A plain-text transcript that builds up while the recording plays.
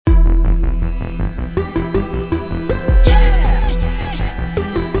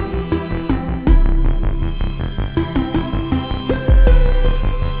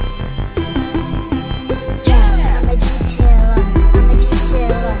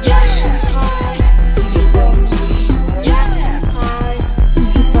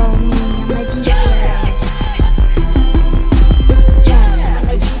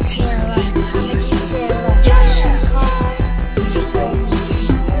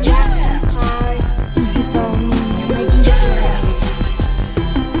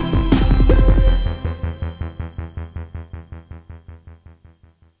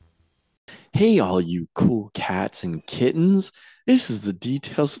Hey, all you cool cats and kittens. This is the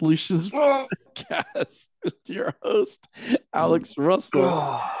Detail Solutions Oh, Podcast with your host, Alex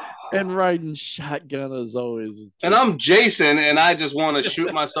Russell, and riding shotgun as always is and Jake. I'm Jason, and I just want to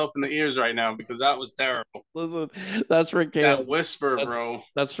shoot myself in the ears right now because that was terrible. Listen, that's for That Cam. whisper, That's bro.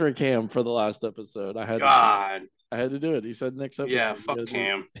 that's for Cam for the last episode. God. I had to do it. He said next Yeah, episode. fuck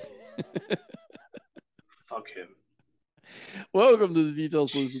him. Fuck him. Welcome to the Detail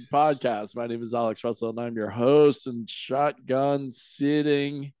Solutions Jesus. Podcast. My name is Alex Russell, and I'm your host. And shotgun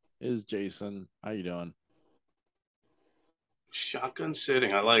sitting is Jason. How you doing? Shotgun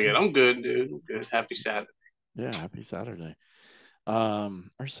sitting. I like it. I'm good, dude. I'm good. Happy Saturday. Yeah, happy Saturday.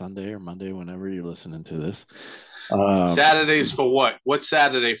 Or Sunday or Monday, whenever you're listening to this. Saturdays for what? What's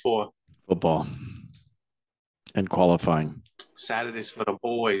Saturday for? Football and qualifying. Saturdays for the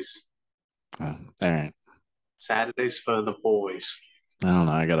boys. All right. Saturdays for the boys. I don't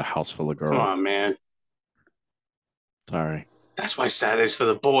know. I got a house full of Come girls. on, man. Sorry. That's why Saturdays for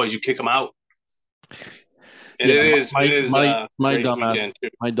the boys. You kick them out. And Yeah, it is. my It is. my my Race dumbass weekend too.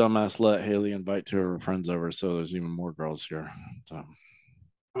 my dumbass let Haley invite two of her friends over, so there's even more girls here. So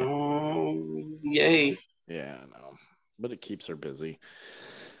Oh, yay! yeah, I know, but it keeps her busy.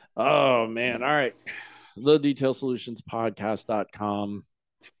 Oh man! All right, the Detail Solutions Podcast.com.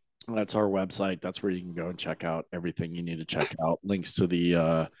 That's our website. That's where you can go and check out everything you need to check out. Links to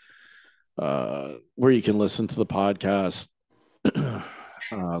the where you can listen to the podcast.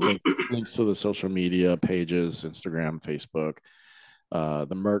 Links to the social media pages, Instagram, Facebook,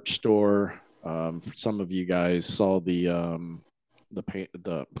 the merch store. For some of you guys saw the paint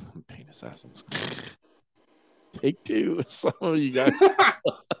assassins. Take two. Some of you guys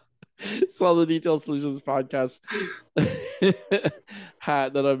saw the Detail Solutions Podcast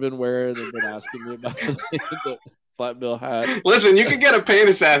hat that I've been wearing and been asking me about the flat bill hat. Listen, you can get a paint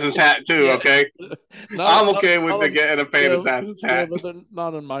assassin's hat too, okay? I'm okay with the getting a paint assassin's hat. Yeah, but they're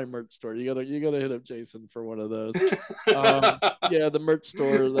not in my merch store. You gotta hit up Jason for one of those. Yeah, the merch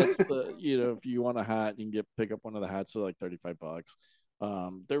store. That's the if you want a hat, you can pick up one of the hats for like $35.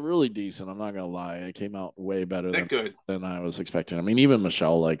 They're really decent. I'm not gonna lie. It came out way better than I was expecting. I mean, even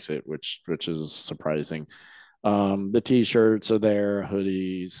Michelle likes it, which is surprising. The t-shirts are there,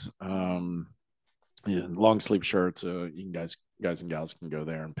 hoodies, long sleeve shirts. You can guys and gals can go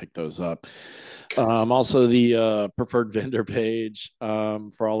there and pick those up. Also the preferred vendor page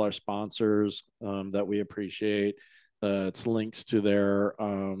for all our sponsors that we appreciate. It's links to their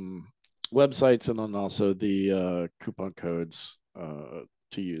websites and then also the coupon codes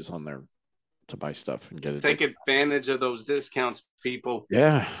to use on there to buy stuff and get it. Take advantage of those discounts, people.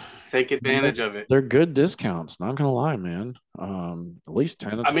 Yeah. Take advantage of it. They're good discounts. Not gonna lie, man. At least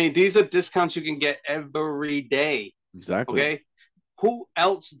 10. I mean, these are discounts you can get every day. Exactly. Okay. Who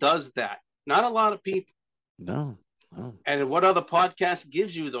else does that? Not a lot of people. No. And what other podcast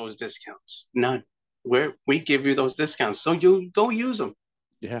gives you those discounts? None. Where we give you those discounts. So you go use them.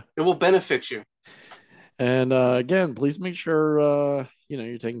 Yeah. It will benefit you. And again, please make sure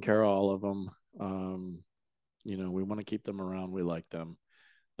you're taking care of all of them. We want to keep them around. We like them.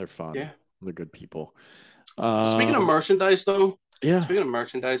 They're fun. Yeah. They're good people. Speaking of merchandise, though. Yeah. Speaking of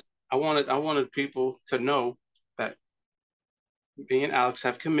merchandise, I wanted people to know that me and Alex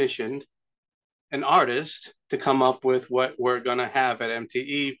have commissioned an artist to come up with what we're gonna have at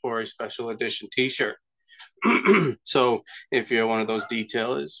MTE for a special edition T-shirt. So if you're one of those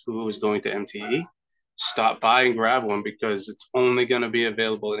detailers who is going to MTE, stop by and grab one because it's only going to be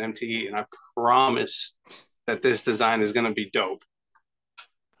available at MTE, and I promise that this design is going to be dope.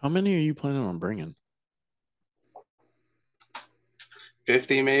 How many are you planning on bringing?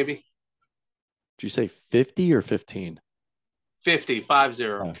 50 maybe. Did you say 50 or 15? 50, 50.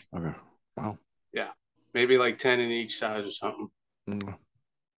 Oh, okay. Wow. Yeah, maybe like 10 in each size or something. Mm.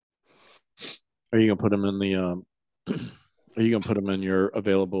 Are you gonna put them in the? Are you gonna put them in your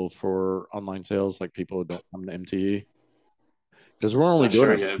available for online sales, like people who don't come to MTE? Because we're only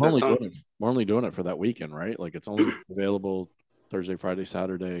doing it. We're only doing it for that weekend, right? Like it's only available Thursday, Friday,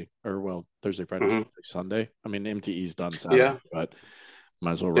 Saturday, or Thursday, Friday, Saturday, Sunday. I mean, MTE's done Saturday, but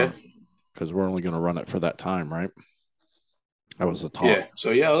might as well run because we're only going to run it for that time, right? That was the talk. Yeah.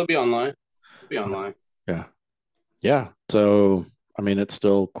 So it'll be online. Yeah. So I mean, it's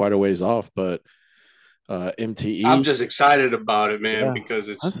still quite a ways off, but MTE. I'm just excited about it, man, because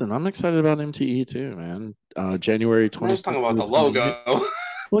it's. Listen, I'm excited about MTE too, man. January 20th. I was talking about the logo.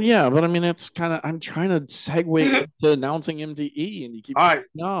 Well, yeah, but I mean, it's kind of, I'm trying to segue to announcing MTE, and you keep, all right,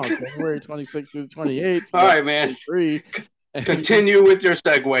 no, January 26th through 28th. All right, man. Continue with your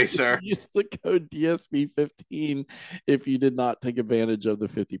segue, sir. Use the code DSB15 if you did not take advantage of the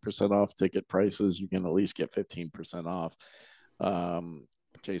 50% off ticket prices. You can at least get 15% off.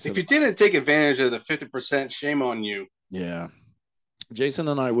 If Jason, you didn't take advantage of the 50%, shame on you. yeah. Jason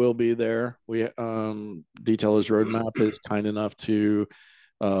and I will be there. We Detailers Roadmap is kind enough to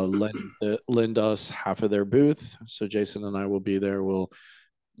lend us half of their booth. So Jason and I will be there. We'll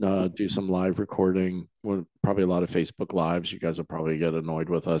do some live recording. Probably a lot of Facebook lives. You guys will probably get annoyed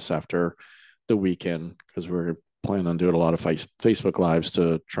with us after the weekend because we're planning on doing a lot of Facebook lives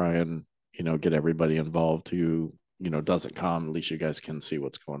to try and get everybody involved who doesn't come. At least you guys can see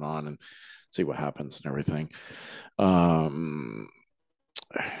what's going on and see what happens and everything.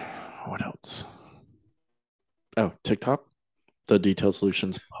 What else? Oh, TikTok, the Detail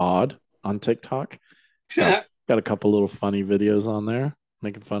Solutions Pod on TikTok. Got a couple little funny videos on there,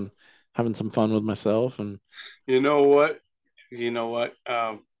 making fun, having some fun with myself. And you know what?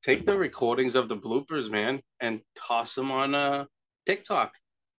 Take the recordings of the bloopers, man, and toss them on TikTok.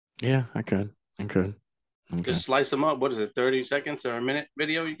 Yeah, I could. Okay. Just slice them up. What is it, 30 seconds or a minute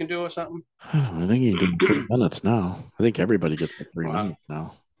video you can do or something? I think you can do 3 minutes now. I think everybody gets like 3 minutes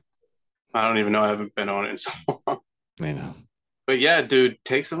now. I don't even know. I haven't been on it in so long. I know. But yeah, dude,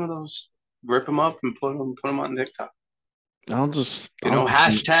 take some of those, rip them up, and put them on TikTok. I'll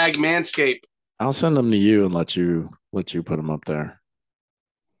hashtag Manscaped. I'll send them to you and let you put them up there.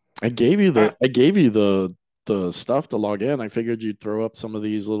 I gave you the stuff to log in. I figured you'd throw up some of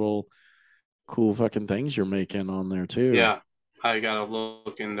these little cool fucking things you're making on there too. Yeah, I gotta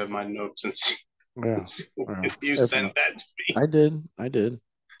look into my notes and see. Yeah, if you sent that to me. I did.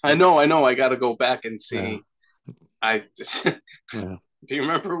 I know. I gotta go back and see. Yeah. I just. Yeah. Do you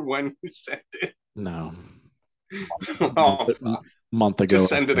remember when you sent it? No. Month ago. Just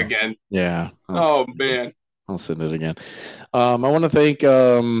send it again. Yeah. Oh man. I'll send it again. I want to thank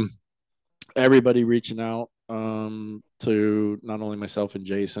everybody reaching out to not only myself and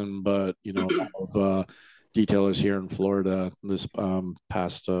Jason, but all of detailers here in Florida this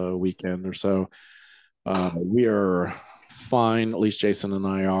past weekend or so. We are fine. At least Jason and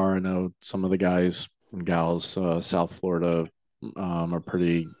I are. I know some of the guys and gals South Florida are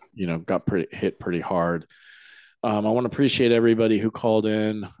pretty, got hit pretty hard. I want to appreciate everybody who called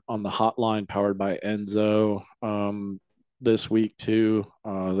in on the hotline powered by Enzo this week too.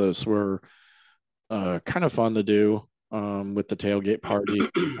 Those were kind of fun to do with the tailgate party,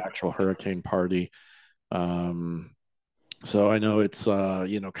 actual hurricane party. So I know it's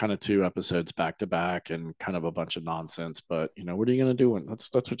kind of 2 episodes back to back and kind of a bunch of nonsense, but what are you gonna do when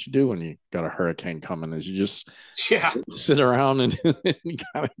that's what you do when you got a hurricane coming? Is you just sit around and kind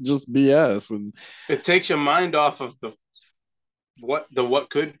of just BS, and it takes your mind off of the what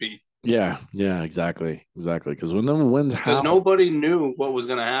could be. Yeah, exactly. Because when the winds because nobody knew what was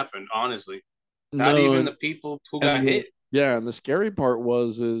gonna happen, honestly. Not even the people who got hit. Yeah, and the scary part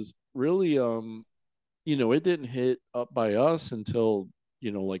is really it didn't hit up by us until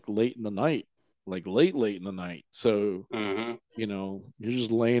like late in the night, like late in the night. So you're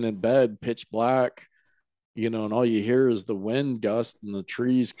just laying in bed, pitch black, and all you hear is the wind gust and the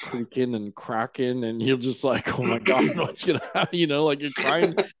trees creaking and cracking, and you're just like, oh my god, what's gonna happen? Like you're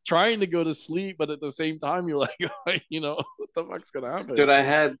trying to go to sleep, but at the same time you're like, what the fuck's gonna happen? Dude, I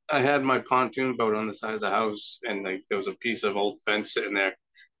had my pontoon boat on the side of the house, and like there was a piece of old fence sitting there,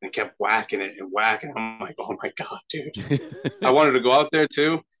 and kept whacking it and whacking. I'm like, oh my god, dude. I wanted to go out there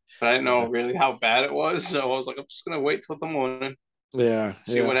too, but I didn't know really how bad it was, so I was like, I'm just gonna wait till the morning. Yeah.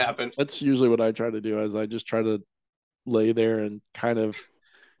 See what happened. That's usually what I try to do, is I just try to lay there and kind of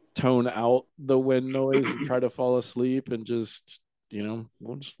tone out the wind noise and try to fall asleep and just,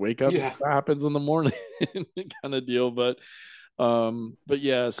 we'll just wake up and see what happens in the morning kind of deal. But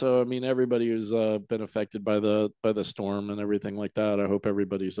yeah, so I mean, everybody who's been affected by the storm and everything like that, I hope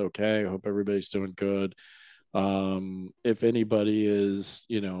everybody's okay. I hope everybody's doing good. If anybody is,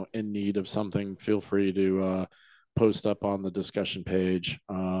 in need of something, feel free to post up on the discussion page.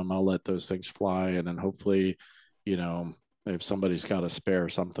 I'll let those things fly, and then hopefully, if somebody's got a spare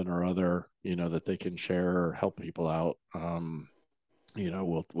something or other, that they can share or help people out,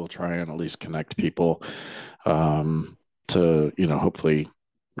 we'll try and at least connect people to hopefully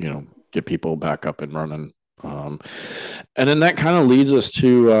get people back up and running. And then that kind of leads us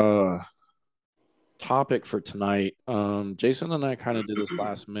to topic for tonight. Jason and I kind of did this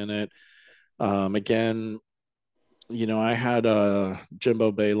last minute. Again, I had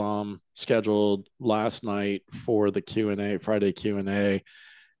Jimbo Balaam scheduled last night for the Q&A, Friday Q&A.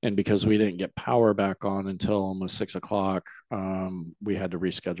 And because we didn't get power back on until almost 6 o'clock, we had to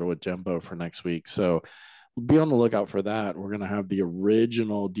reschedule with Jimbo for next week. So be on the lookout for that. We're gonna have the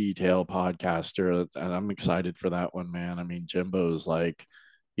original detail podcaster, and I'm excited for that one, man. I mean, Jimbo's like,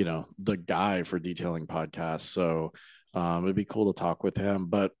 the guy for detailing podcasts. So it'd be cool to talk with him.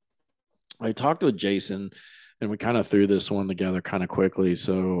 But I talked with Jason and we kind of threw this one together kind of quickly.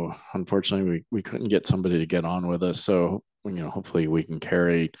 So unfortunately we couldn't get somebody to get on with us. So, hopefully we can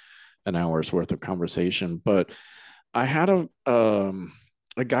carry an hour's worth of conversation. But I had a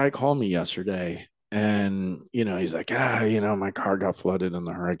guy call me yesterday and he's like, my car got flooded in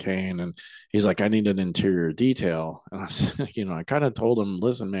the hurricane, and he's like, I need an interior detail. And I kind of told him,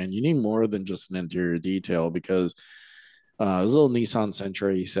 listen, man, you need more than just an interior detail, because his little Nissan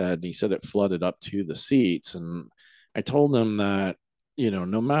Sentra, he said it flooded up to the seats. And I told him that,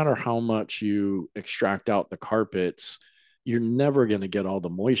 no matter how much you extract out the carpets, you're never going to get all the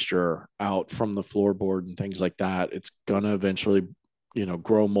moisture out from the floorboard and things like that. It's going to eventually,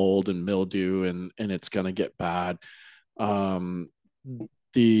 grow mold and mildew, and it's going to get bad. Um,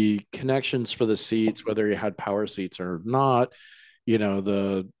 the connections for the seats, whether you had power seats or not,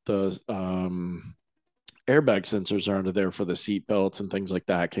 the airbag sensors are under there for the seat belts and things like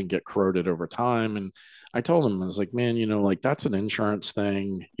that, can get corroded over time. And I told him, I was like, man, like that's an insurance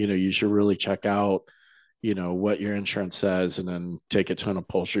thing. You should really check out, what your insurance says, and then take it to an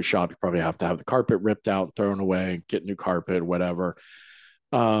upholstery shop. You probably have to have the carpet ripped out, thrown away, get new carpet, whatever.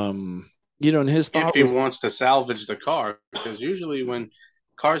 Um, and his If thought he was, wants to salvage the car, because usually when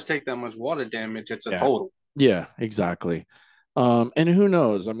cars take that much water damage, it's a yeah, total. yeah, exactly. And who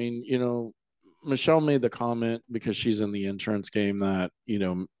knows? I mean, Michelle made the comment, because she's in the insurance game, that,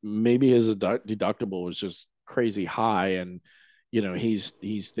 maybe his deductible was just crazy high, and, he's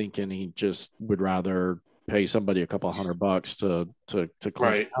thinking he just would rather pay somebody a couple $100 to clean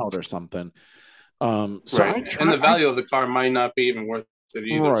Right, it out or something. So right. And the value of the car might not be even worth it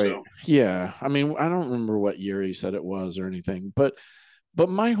either. right. So Yeah. I mean, I don't remember what year he said it was or anything, but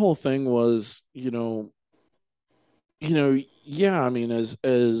my whole thing was, yeah, I mean, as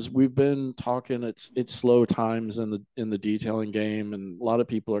we've been talking, it's slow times in the detailing game, and a lot of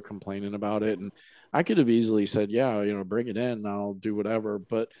people are complaining about it. And I could have easily said, yeah, bring it in, I'll do whatever,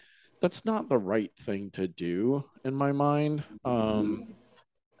 but that's not the right thing to do in my mind. And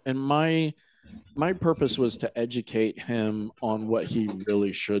my purpose was to educate him on what he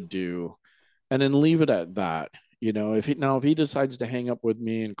really should do, and then leave it at that. If he decides to hang up with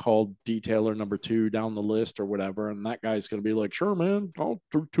me and call detailer number two down the list or whatever, and that guy's going to be like, sure, man, I'll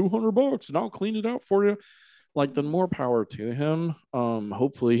do $200 and I'll clean it out for you. Like, then more power to him.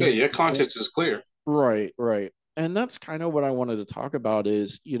 Hopefully yeah, he your can. conscience is clear. Right, right. And that's kind of what I wanted to talk about,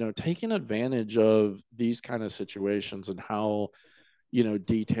 is, taking advantage of these kind of situations, and how,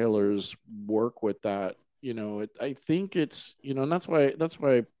 detailers work with that. I think it's, and that's why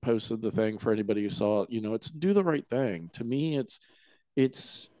I posted the thing for anybody who saw it. It's do the right thing. To me,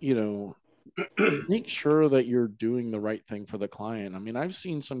 it's make sure that you're doing the right thing for the client. I mean, I've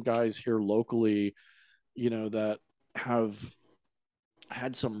seen some guys here locally, that have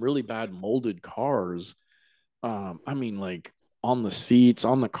had some really bad molded cars. I mean, like, on the seats,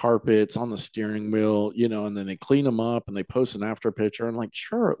 on the carpets, on the steering wheel, and then they clean them up and they post an after picture, and, like,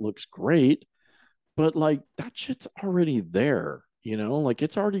 sure, it looks great, but, like, that shit's already there, like,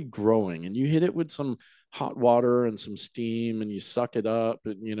 it's already growing, and you hit it with some hot water and some steam, and you suck it up,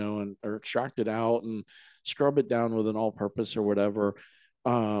 and, or extract it out and scrub it down with an all purpose or whatever.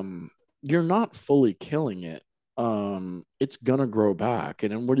 um you're not fully killing it. It's gonna grow back,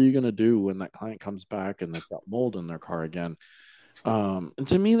 and then what are you gonna do when that client comes back and they've got mold in their car again? And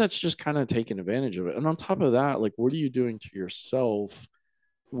to me, that's just kind of taking advantage of it. And on top of that, like, what are you doing to yourself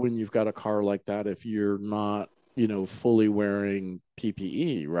when you've got a car like that, if you're not, fully wearing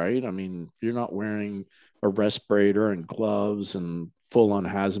PPE, right? I mean, if you're not wearing a respirator and gloves and full on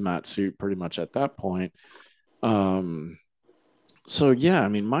hazmat suit pretty much at that point. Um, so yeah, I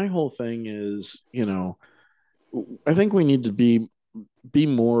mean, my whole thing is, I think we need to be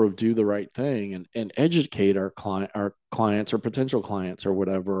more of do the right thing, and educate our clients or potential clients or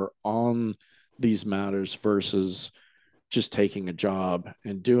whatever on these matters, versus just taking a job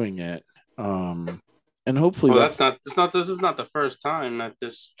and doing it. Um, and hopefully Well, that. that's not. It's not. This is not the first time that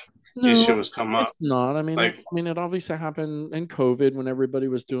this issue No, has come up. it's not. I mean, Like it obviously happened in COVID when everybody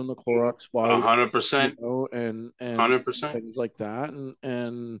was doing the Clorox a wipes, hundred percent, and 100%. things like that,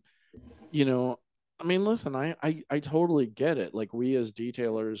 and you know, I mean, listen, I totally get it. Like, we as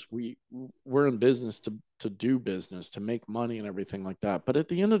detailers, we're in business to do business, to make money and everything like that. But at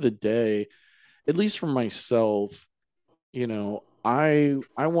the end of the day, at least for myself, I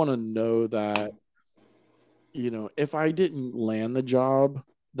want to know that, if I didn't land the job,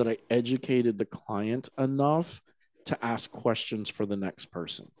 that I educated the client enough to ask questions for the next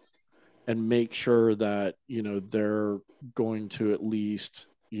person and make sure that, they're going to at least,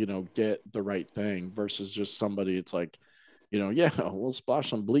 get the right thing versus just somebody. It's like, yeah, we'll splash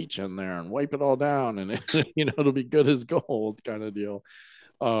some bleach in there and wipe it all down and it'll be good as gold kind of deal.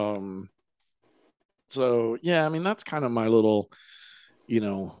 Um, so yeah, I mean, that's kind of my little,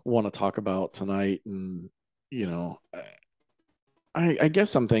 want to talk about tonight. And, you know, I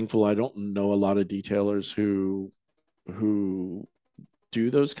guess I'm thankful I don't know a lot of detailers who do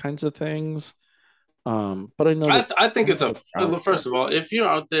those kinds of things. But I know that I think I it's know a that they're out there. first of all, if you're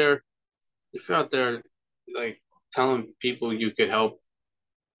out there like telling people you could help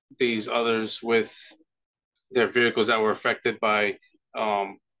these others with their vehicles that were affected by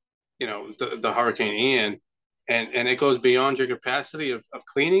um, the Hurricane Ian, and it goes beyond your capacity of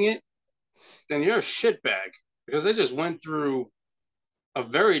cleaning it, then you're a shitbag because they just went through a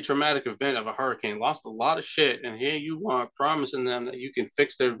very traumatic event of a hurricane, lost a lot of shit, and here you are promising them that you can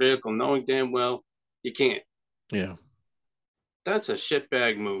fix their vehicle, knowing damn well you can't. Yeah, That's a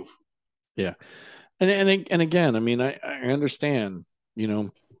shitbag move. yeah, and again, I mean, I understand. You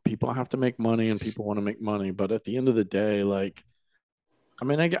know, people have to make money, and people want to make money, but at the end of the day, like, I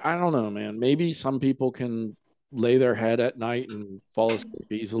mean, I don't know, man. Maybe some people can lay their head at night and fall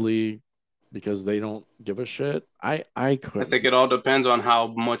asleep easily because they don't give a shit. I I couldn't. think it all depends on how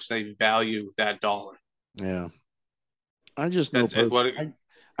much they value that dollar. Yeah, I just know That's what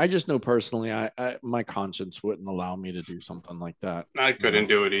I just know personally, my conscience wouldn't allow me to do something like that. I You couldn't know,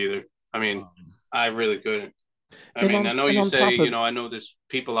 do it either. I mean, um, I really couldn't. I and mean, I know and you on say, top of I know there's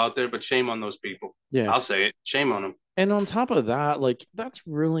people out there, but shame on those people. yeah, I'll say it. Shame on them. and on top of that, like that's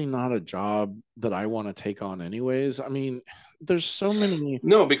really not a job that I want to take on, anyways. I mean, there's so many.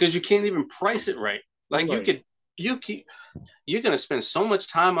 No, because you can't even price it right. Like Right. you keep, you're gonna spend so much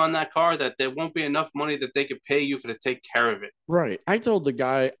time on that car that there won't be enough money that they could pay you for to take care of it. Right. I told the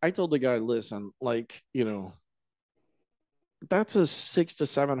guy, listen, like, that's a $600 to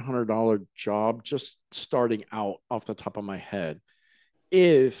 $700 job just starting out off the top of my head.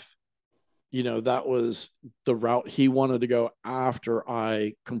 If, that was the route he wanted to go after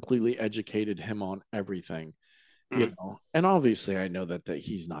I completely educated him on everything, Mm. and obviously I know that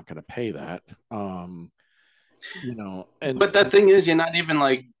he's not going to pay that. And But that thing is, you're not even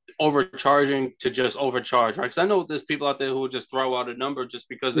like overcharging to just overcharge, right? Because I know there's people out there who will just throw out a number just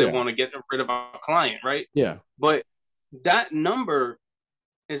because they yeah, want to get rid of a client, right? yeah. But that number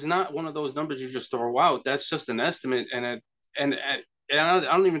is not one of those numbers you just throw out. That's just an estimate, and I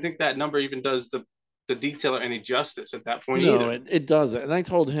don't even think that number even does the detailer any justice at that point No, either. it doesn't. And I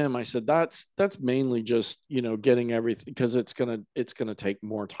told him, I said, that's mainly just, getting everything because it's gonna take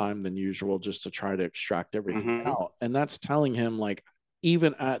more time than usual just to try to extract everything Mm-hmm. out. And that's telling him, like,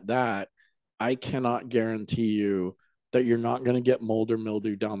 even at that, I cannot guarantee you that you're not gonna get mold or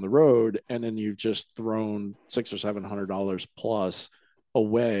mildew down the road, and then you've just thrown $600 or $700 plus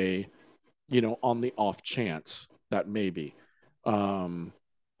away, on the off chance that maybe. Um,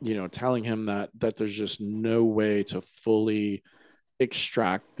 telling him that there's just no way to fully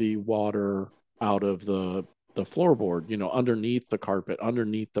extract the water out of the floorboard, underneath the carpet,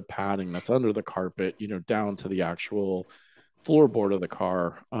 underneath the padding that's under the carpet, down to the actual floorboard of the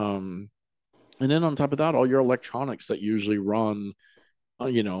car. And then on top of that, all your electronics that usually run,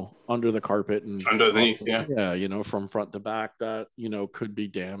 under the carpet and across Underneath, the, yeah. yeah, from front to back that, could be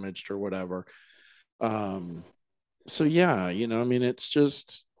damaged or whatever. Um, so yeah, I mean, it's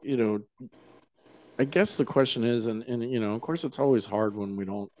just, I guess the question is, and of course, it's always hard when we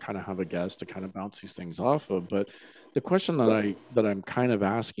don't kind of have a guest to kind of bounce these things off of. But the question that I'm kind of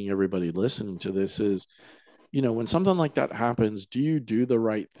asking everybody listening to this is, when something like that happens, do you do the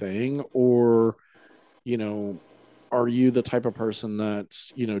right thing, or you know, are you the type of person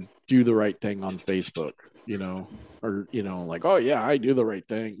that's, do the right thing on Facebook, or, like, oh, yeah, I do the right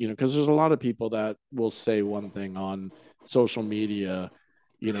thing, because there's a lot of people that will say one thing on social media,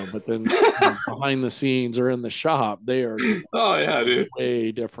 but then, behind the scenes or in the shop, they are doing Oh yeah, a dude.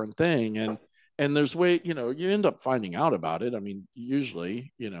 way different thing. And there's way, you end up finding out about it. I mean,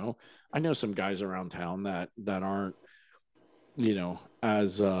 usually, I know some guys around town that aren't,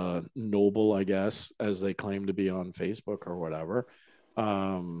 as noble, I guess, as they claim to be on Facebook or whatever,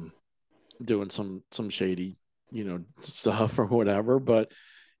 um, doing some shady, stuff or whatever. But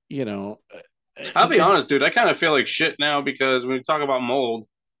you know, I'll be again, honest, dude. I kind of feel like shit now because when we talk about mold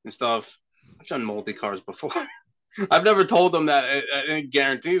and stuff, I've done moldy cars before. I've never told them that any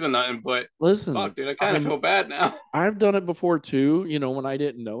guarantees or nothing, but listen, fuck, dude, I kind of I'm feel bad now. I've done it before too. When I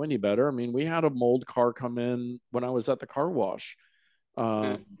didn't know any better. I mean, we had a mold car come in when I was at the car wash.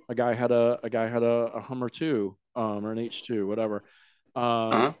 Yeah. A guy had a Hummer two, or an H2, whatever,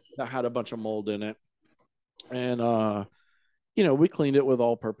 Uh-huh. that had a bunch of mold in it, and we cleaned it with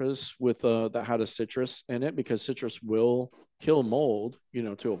all purpose with that had a citrus in it because citrus will kill mold,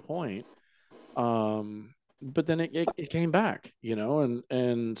 to a point. Um, but then it came back,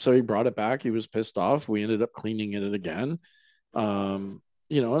 and so he brought it back. He was pissed off. We ended up cleaning it again.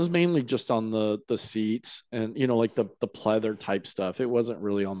 It was mainly just on the seats and like the pleather type stuff. It wasn't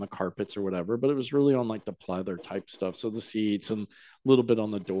really on the carpets or whatever, but it was really on like the pleather type stuff. So the seats and a little bit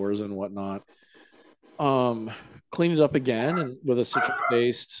on the doors and whatnot. Um, Cleaned it up again and with a citrus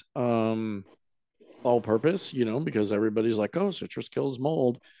based all purpose, because everybody's like, oh, citrus kills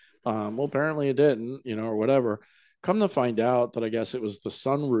mold. Well, apparently it didn't, or whatever. Come to find out that I guess it was the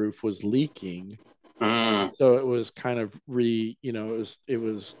sunroof was leaking. Mm, So it was kind of it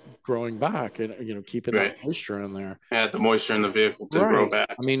was growing back and keeping that right. moisture in there. Add the moisture in the vehicle to grow Right.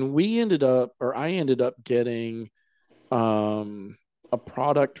 back. I mean, I ended up getting a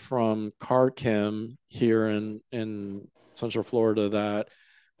product from Car Chem here in Central Florida that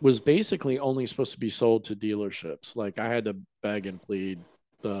was basically only supposed to be sold to dealerships. Like I had to beg and plead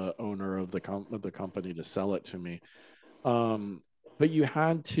the owner of the company to sell it to me. Um, but you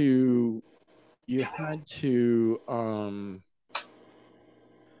had to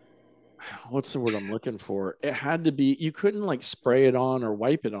what's the word I'm looking for? It had to be you couldn't like spray it on or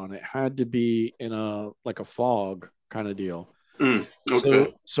wipe it on. It had to be in a like a fog kind of deal.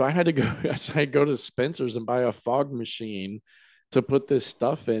 Okay. So I had to go so I go to Spencer's and buy a fog machine to put this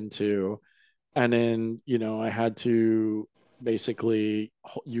stuff into. And then, I had to basically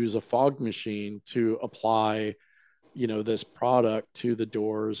use a fog machine to apply, this product to the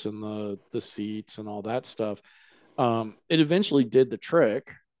doors and the seats and all that stuff. It eventually did the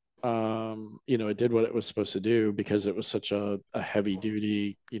trick. It did what it was supposed to do because it was such a heavy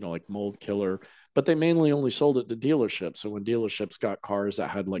duty, like mold killer. But they mainly only sold it to dealerships. So when dealerships got cars that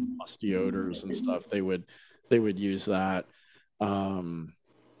had like musty odors and stuff, they would use that.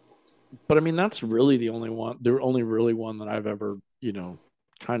 But I mean, that's really the only really one that I've ever,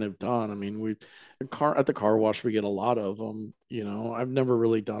 kind of done. I mean, at the car wash, we get a lot of them. I've never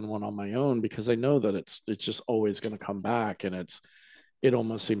really done one on my own because I know that it's just always going to come back, and it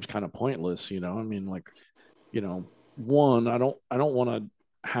almost seems kind of pointless. I mean, like, one, I don't want to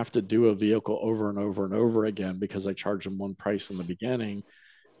have to do a vehicle over and over and over again because I charge them one price in the beginning.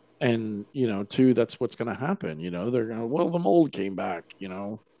 And, two, that's what's going to happen. They're going to, well, the mold came back,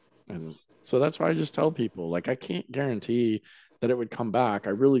 and so that's why I just tell people, like, I can't guarantee that it would come back. I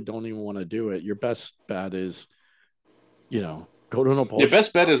really don't even want to do it. Your best bet is, go to an Your upholstery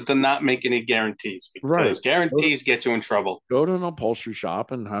best bet shop. is to not make any guarantees Right. because guarantees get you in trouble. Go to an upholstery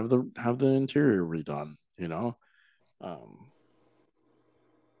shop and have the interior redone. Um,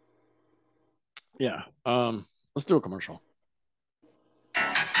 yeah. Let's do a commercial.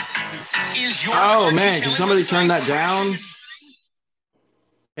 Oh man, can somebody turn that down?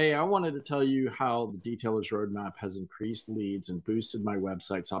 Hey, I wanted to tell you how the Detailers Roadmap has increased leads and boosted my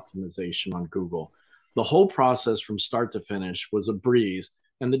website's optimization on Google. The whole process from start to finish was a breeze,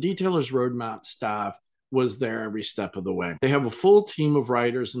 and the Detailers Roadmap staff was there every step of the way. They have a full team of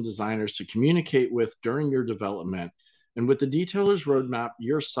writers and designers to communicate with during your development. And with the Detailers Roadmap,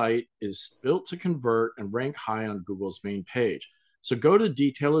 your site is built to convert and rank high on Google's main page. So go to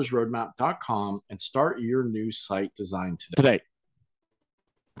detailersroadmap.com and start your new site design today.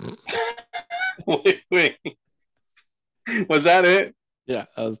 Wait. Was that it? Yeah,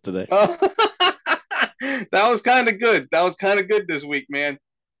 that was today. Oh. That was kind of good. That was kind of good this week, man.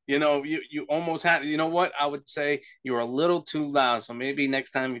 You almost had. You know what? I would say you were a little too loud. So maybe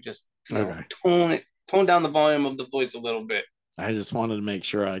next time you just Okay. tone down the volume of the voice a little bit. I just wanted to make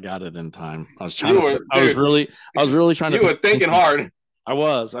sure I got it in time. I was trying You to. were, I was dude. really trying to You pay were thinking attention. hard. I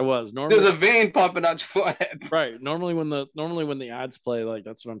was. There's Normally, a vein popping out your forehead. right. Normally when the ads play, like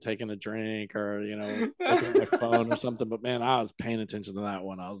that's when I'm taking a drink or looking at my phone or something. But man, I was paying attention to that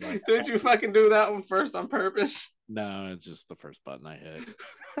one. I was like, Did you fucking do that one first on purpose? no, it's just the first button I hit.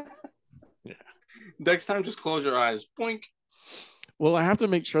 Yeah. Next time, just close your eyes. Boink. Well, I have to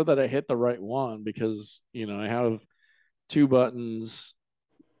make sure that I hit the right one because I have two buttons.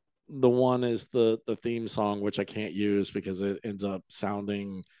 The one is the theme song, which I can't use because it ends up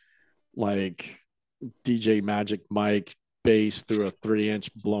sounding like DJ Magic Mike bass through a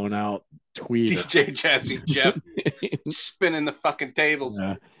 3-inch blown out tweeter. DJ Jazzy Jeff spinning the fucking tables,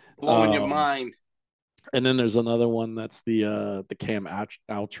 Yeah. blowing your mind. And then there's another one that's the cam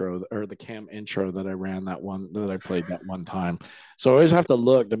outro or the cam intro that I played that one time. So I always have to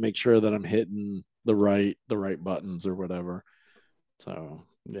look to make sure that I'm hitting the right buttons or whatever. So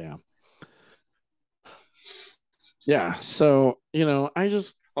yeah. So I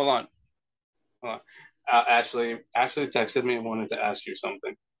just Hold on. Hold on. Ashley texted me and wanted to ask you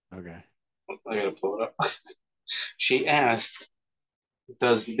something. okay. I gotta pull it up. She asked,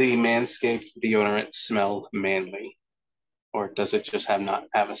 "Does the Manscaped deodorant smell manly, or does it just have not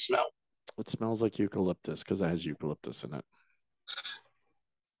have a smell?" It smells like eucalyptus because it has eucalyptus in it.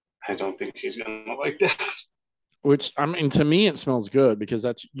 I don't think she's gonna like that. Which I mean, to me, it smells good because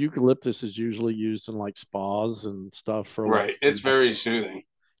that's eucalyptus is usually used in like spas and stuff for like Right. It's very soothing.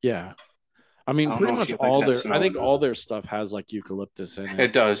 yeah. I I mean, don't pretty know if much she likes all that their I smell or think not. all their stuff has like eucalyptus in it.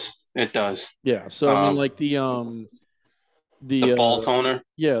 It does. It does. Yeah. So I mean, Um, like the the ball toner,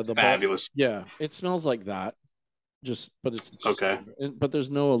 yeah the ball fabulous. yeah it smells like that. But it's just Okay. but there's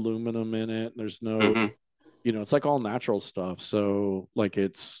no aluminum in it. There's no Mm-hmm. it's like all natural stuff. So like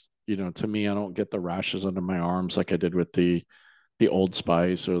it's to me, I don't get the rashes under my arms like I did with the Old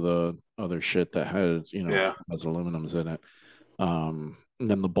Spice or the other shit that has Yeah. has aluminums in it. And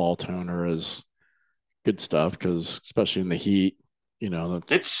then the ball toner is good stuff because especially in the heat, that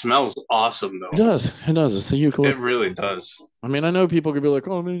It smells awesome it though. does. It does. It's the It eucalyptus. really does. I mean, I know people could be like,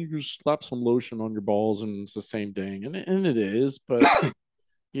 "Oh man, you can slap some lotion on your balls and it's the same thing," and it is, but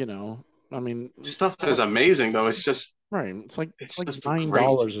you know, I mean, Stuff is amazing though. right? It's It's like just great.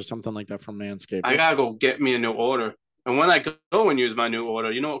 $9 or something like that from Manscaped. I gotta go get me a new order. And when I go and use my new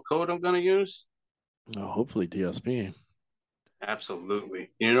order, you know what code I'm gonna use? Oh, hopefully DSP. Absolutely.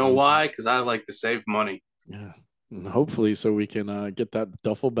 You know why? Because I like to save money. Yeah. And hopefully, so we can get that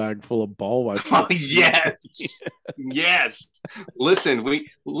duffel bag full of ball wipes. Oh yes, yes.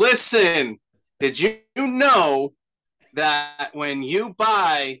 Listen. Did you know that when you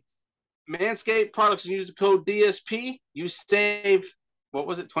buy Manscaped products and use the code DSP, you save what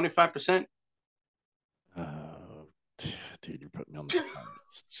was it, 25%? Uh, dude, you're putting me on the spot.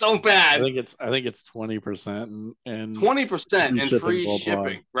 So bad. I think it's 20% and 20% free and shipping free worldwide.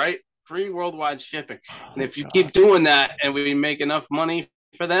 shipping, right? Free worldwide shipping. And Oh if you god. keep doing that and we make enough money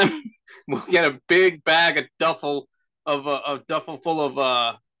for them, we'll get a big bag of duffel of a duffel full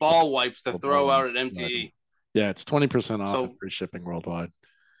of ball wipes to throw Ball out at wipes. Right. MTE. Yeah, it's 20% off and So free shipping worldwide.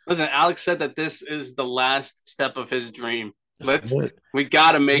 listen, Alex said that this is the last step of his dream. That's it. We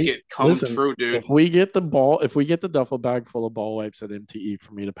got to make it come Listen, true, dude. if we get the duffel bag full of ball wipes at MTE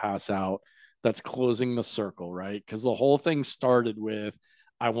for me to pass out, that's closing the circle, right? Because the whole thing started with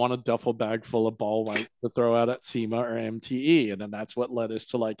I want a duffel bag full of ball wipes to throw out at SEMA or MTE, and then that's what led us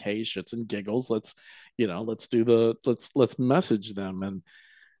to like, hey, shits and giggles, let's message them, and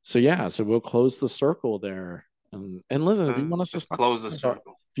so yeah, so we'll close the circle there. And listen, if you want us to Let's stop close the talking about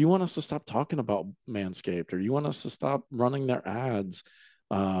circle. if you want us to stop talking about Manscaped or you want us to stop running their ads,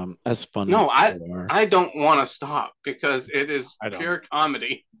 as funny No, as they are, I don't want to stop because it is I don't. pure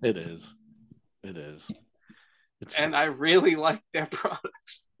comedy. It is. It is. It's And I really like their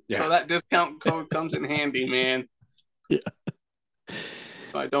products. yeah. So that discount code comes in handy, man. Yeah.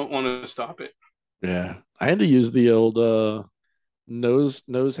 I don't want to stop it. Yeah. I had to use the old nose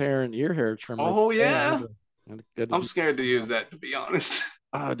hair and ear hair trimmer. Oh Yeah, I yeah, had to I'm do scared to use that, to be honest.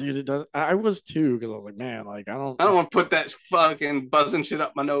 dude, it does. I was too because I was like, man, like I don't want to put that fucking buzzing shit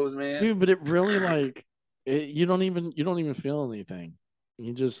up my nose, man. dude, but it really like you don't even feel anything.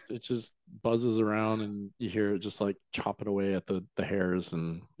 It just buzzes around and you hear it just like chopping away at the hairs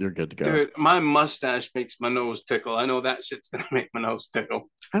and you're good to go. Dude, my mustache makes my nose tickle. I know that shit's gonna make my nose tickle.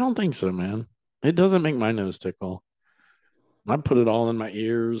 I don't think so, man. It doesn't make my nose tickle. I put it all in my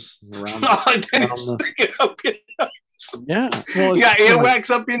ears around the Stick it up your nose. yeah. Well, You got earwax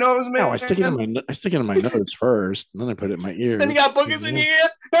up your nose, no, man. I stick it in my nose first, and then I put it in my ears. Then you got boogers in your ear.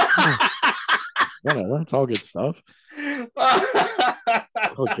 Yeah, whatever. It's all good stuff. It's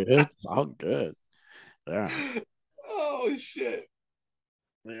all good. It's all good. Yeah. Oh shit.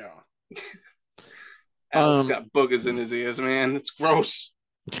 Yeah. Alex got boogers in his ears, man. It's gross.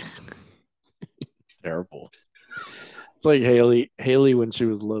 Terrible. It's like Haley when she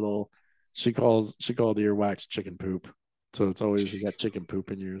was little, she called earwax chicken poop. So it's always you got chicken poop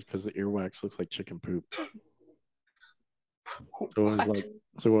in yours because the earwax looks like chicken poop. So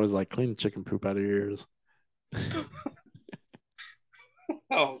it was like clean chicken poop out of your ears.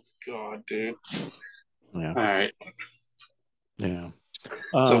 Oh god, dude. Yeah. All right. Yeah.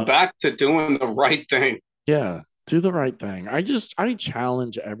 So back to doing the right thing. Yeah, do the right thing. I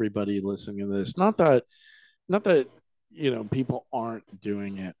challenge everybody listening to this. Not that people aren't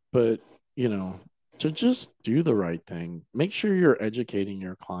doing it, but to just do the right thing. Make sure you're educating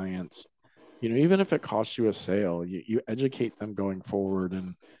your clients. Even if it costs you a sale, you educate them going forward,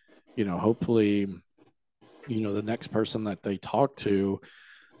 and hopefully the next person that they talk to,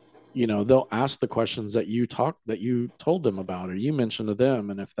 they'll ask the questions that you told them about or you mentioned to them.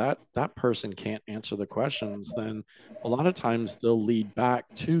 And if that person can't answer the questions, then a lot of times they'll lead back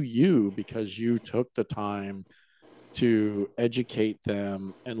to you because you took the time to educate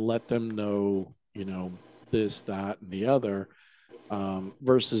them and let them know, this, that, and the other,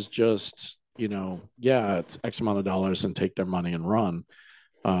 versus just, yeah, it's X amount of dollars and take their money and run.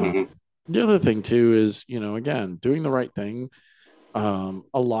 Um, Mm-hmm. the other thing too is, again, doing the right thing, a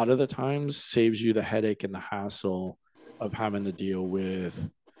lot of the times saves you the headache and the hassle of having to deal with,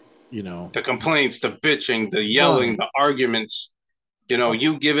 you know, The complaints, the bitching, the yelling, right. the arguments,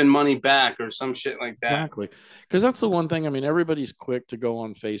 you giving money back or some shit like that. Exactly. Because that's the one thing. I mean, everybody's quick to go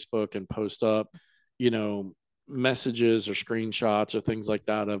on Facebook and post up, you know, messages or screenshots or things like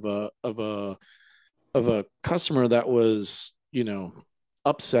that of a customer that was,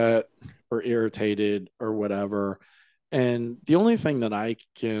 upset or irritated or whatever. And the only thing that I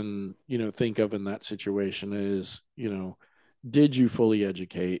can, think of in that situation is, did you fully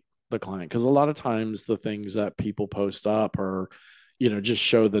educate the client? Because a lot of times the things that people post up are, just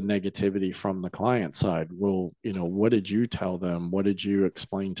show the negativity from the client side. Well, what did you tell them? What did you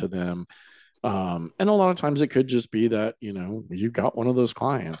explain to them? And a lot of times it could just be that, you got one of those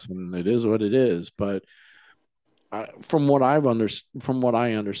clients and it is what it is. But from what I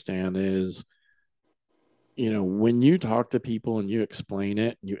understand is, when you talk to people and you explain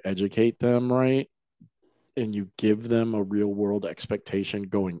it, and you educate them right, and you give them a real world expectation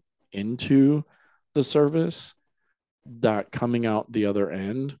going into the service, that coming out the other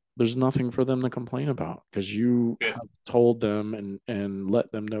end, there's nothing for them to complain about because you Yeah. have told them and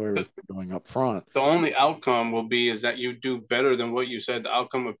let them know The, everything going up front. the only outcome will be is that you do better than what you said the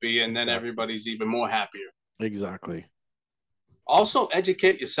outcome would be, and then Exactly. everybody's even more happier. Exactly. Also,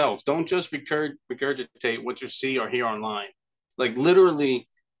 educate yourself. Don't just regurgitate what you see or hear online. Like literally,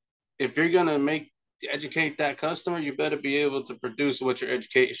 if you're gonna educate that customer, you better be able to produce what you're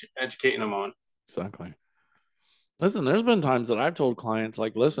educating them on. Exactly. Listen, there's been times that I've told clients,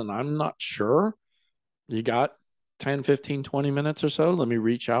 like, listen, I'm not sure. You got 10, 15, 20 minutes or so. Let me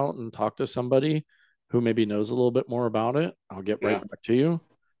reach out and talk to somebody who maybe knows a little bit more about it. I'll get right Yeah, back to you.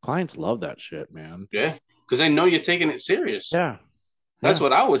 Clients love that shit, man. yeah, because they know you're taking it serious. Yeah. That's Yeah.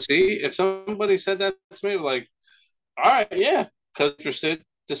 what I would see if somebody said that to me. Like, all right, yeah, because interested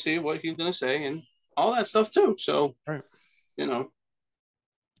to see what he's gonna say and all that stuff too. So Right. you know,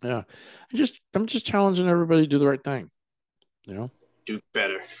 Yeah. I'm just challenging everybody to do the right thing. You know, do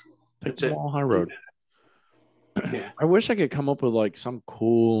better. take the That's it. ball high Do road. better. Yeah. I wish I could come up with like some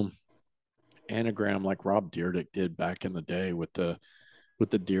cool anagram like Rob Dyrdek did back in the day with the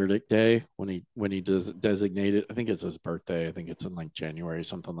Dyrdek Day when he does designated. I think it's his birthday. I think it's in like January,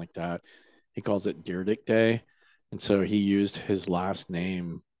 something like that. He calls it Dyrdek Day, and so he used his last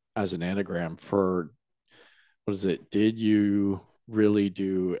name as an anagram for what is it? Did you really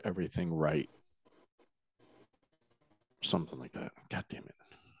do everything right? Something like that. God damn it!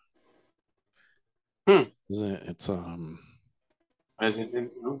 Hmm. Isn't it? It's I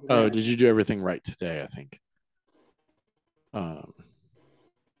didn't know Oh, that. did you do everything right today? I think. Um,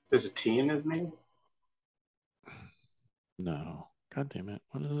 There's a T in his name. no. God damn it!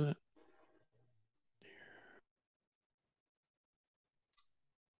 What is it?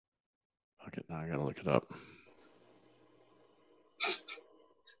 Okay, now I gotta look it up.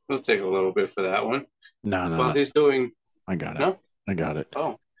 It'll take a little bit for that one. No, no, Well, no. he's doing I got it. no. I got it.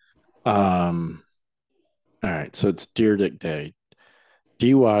 Oh, Um, all right. So it's Deer Dick Day.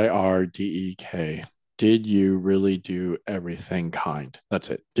 Dyrdek. Did you really do everything kind? That's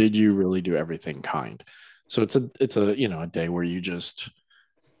it. Did you really do everything kind? So it's a a day where you just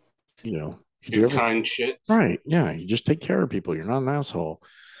you do do everything kind shit. right. Yeah, you just take care of people. You're not an asshole.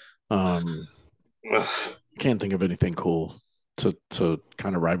 Um, Ugh. can't think of anything cool to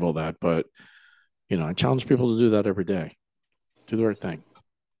kind of rival that, but I challenge people to do that every day. Do the right thing.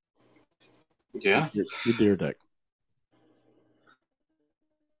 Yeah, Be Deer Dick.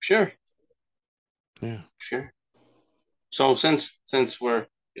 sure, Yeah, sure. So since I'm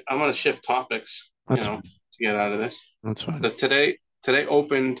gonna shift topics, that's to fine. get out of this. That's fine. The today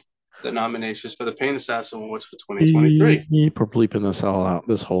opened the nominations for the Pain Assassin Awards for 2023. Beep, we're bleeping this all out.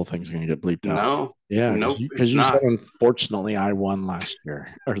 This whole thing's gonna get bleeped out. No, Yeah, because nope, you, it's 'cause you said not. unfortunately I won last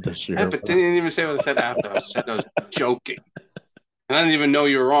year or this Yeah, year. but they didn't even say what I said after. I was joking, and I didn't even know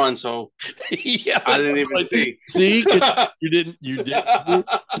you were on, so Yeah, I didn't that's even what. see. See, because you didn't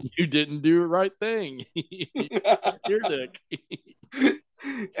do the right thing. Your dick.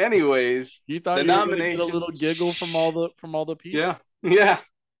 Anyways, You thought the you were gonna get a nominations. little giggle from all the people. Yeah, yeah.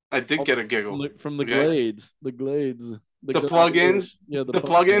 I did get a giggle. From the Okay. Glades. The Glades. The plugins. Yeah, The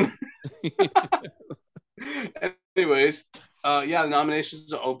plugin. Anyways, yeah, the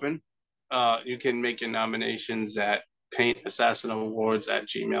nominations are open. You can make your nominations at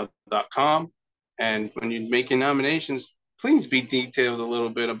paintassassinawards@gmail.com. And when you make your nominations, please be detailed a little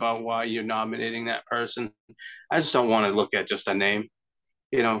bit about why you're nominating that person. I just don't want to look at just a name.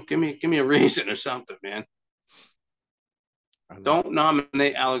 Give me a reason or something, man. Don't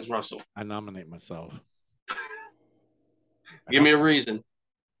nominate Alex Russell. I nominate myself. Give me a reason.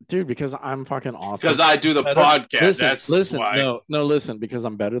 Dude, because I'm fucking awesome. Because I do the podcast. Listen, why. No, listen, because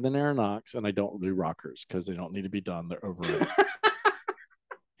I'm better than Aaron Knox and I don't do rockers because they don't need to be done. They're over.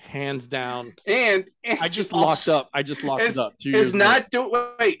 Hands down. And I just locked up. I just locked it up. Is not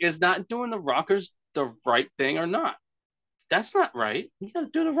doing the rockers the right thing or not? That's not right. You gotta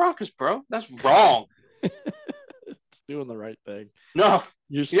do the rockers, bro. That's wrong. It's doing the right thing. No.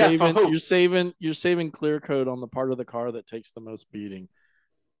 You're saving clear code on the part of the car that takes the most beating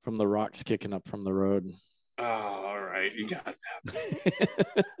from the rocks kicking up from the road. Oh, all right. You got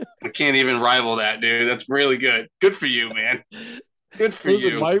that. I can't even rival that, dude. That's really good. Good for you, man. Good for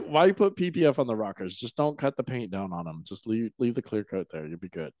you. Why put PPF on the rockers? Just don't cut the paint down on them. Just leave the clear coat there. You'll be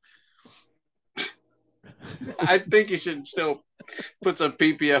good. I think you should still put some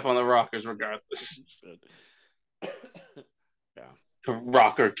PPF on the rockers regardless. Yeah. The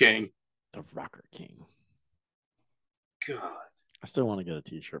Rocker King. The Rocker King. God. I still want to get a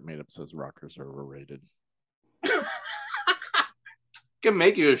t-shirt made up that says rockers are overrated. You can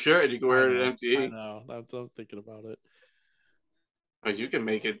make you a shirt and you can wear it at MTE. I know. I'm thinking about it. But you can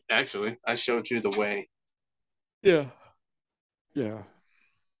make it, actually. I showed you the way. Yeah. Yeah.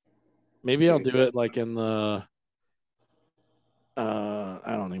 Maybe I'll do it like in the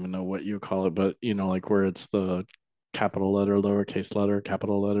I don't even know what you call it, but like where it's the capital letter, lowercase letter,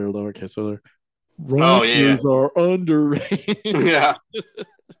 capital letter, lowercase letter. Rockers are underrated. Yeah.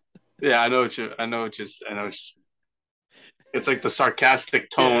 Yeah, I know what you it's like the sarcastic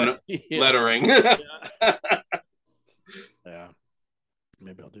tone lettering. Yeah.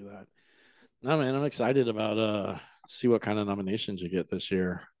 Maybe I'll do that. No, man, I'm excited about see what kind of nominations you get this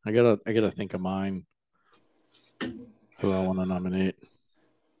year. I gotta think of mine. Who I want to nominate.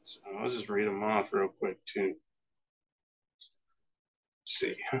 So I'll just read them off real quick too. Let's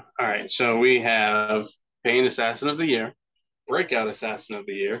see. All right, so we have Pain Assassin of the Year, Breakout Assassin of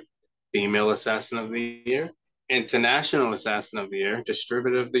the Year, Female Assassin of the Year, International Assassin of the Year,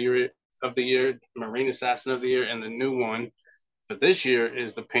 Distributor of the Year, Marine Assassin of the Year, and the new one for this year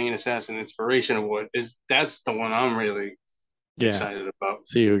is the Pain Assassin Inspiration Award. That's the one I'm really excited about.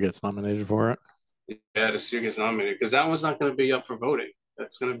 See who gets nominated for it. Yeah, to see who gets nominated, because that one's not going to be up for voting.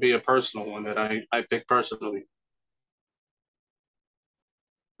 That's going to be a personal one that I pick personally.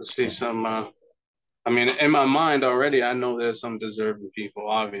 Let's see some. I mean, in my mind already, I know there's some deserving people,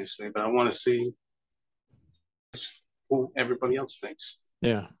 obviously, but I want to see who everybody else thinks.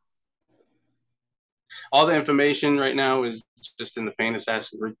 Yeah. All the information right now is just in the Pain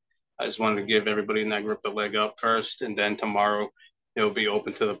Assassin group. I just wanted to give everybody in that group a leg up first, and then tomorrow it'll be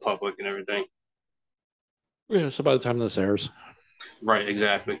open to the public and everything. Yeah, so by the time this airs. Right,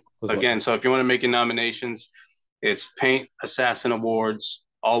 exactly. Again, so if you want to make your nominations, it's Paint Assassin Awards,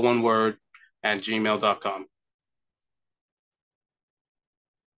 all one word, at gmail.com.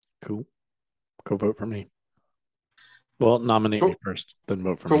 Cool. Go vote for me. Well, nominate me first, then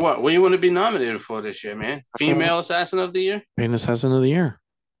vote for me. For what? What do you want to be nominated for this year, man? Female Assassin of the Year? Paint Assassin of the Year.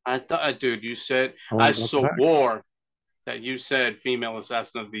 I thought, dude, you said, I swore that you said Female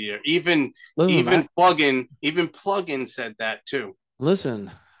Assassin of the Year. Even Plugin said that too. Listen,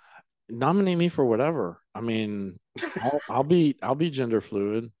 nominate me for whatever. I mean, I'll be gender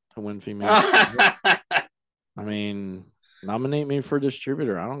fluid to win female. I mean, nominate me for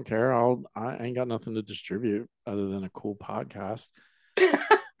distributor. I don't care. I ain't got nothing to distribute other than a cool podcast.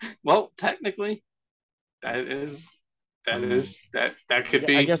 Well, technically, that could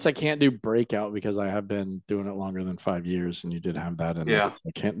be. I guess I can't do Breakout because I have been doing it longer than 5 years, and you did have that in there.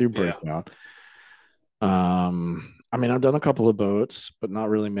 I can't do Breakout. I mean, I've done a couple of boats, but not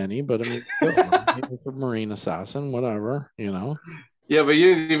really many. But I mean, for Marine Assassin, whatever, Yeah, but you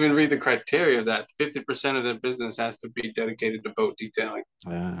didn't even read the criteria of that. 50% of the business has to be dedicated to boat detailing.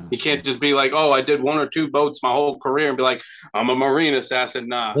 Yeah, you can't just be like, oh, I did 1 or 2 boats my whole career and be like, I'm a Marine Assassin.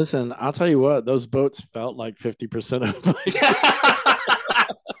 Nah. Listen, I'll tell you what, those boats felt like 50% of my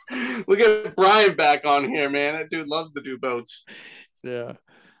Look at Brian back on here, man. That dude loves to do boats. Yeah.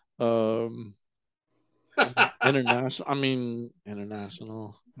 International. I mean,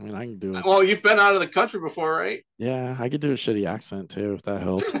 international. I mean, I can do it. Well, you've been out of the country before, right? Yeah, I could do a shitty accent too, if that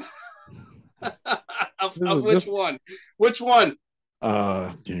helps. This Of is which this. one? Which one? Dude,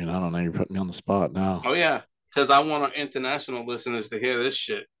 I don't know. You're putting me on the spot now. Oh yeah, because I want our international listeners to hear this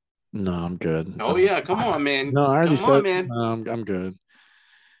shit. No, I'm good. Oh yeah, come on, man. No, I already Come on, said. man. No, I'm good.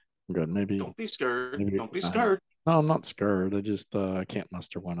 I'm good. Don't be scared. Maybe. Don't be scared. No, I'm not scared. I just I can't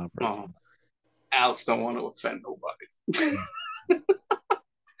muster one up right Oh, Alex don't want to offend nobody.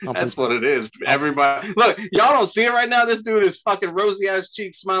 now. That's what it is. Everybody, look, y'all don't see it right now. This dude is fucking rosy ass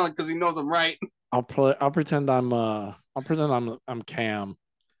cheeks smiling because he knows I'm right. I'll pretend I'm Cam.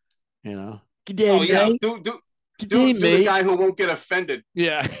 You know. Good day, Oh yeah, mate. Good day, do the mate. guy who won't get offended.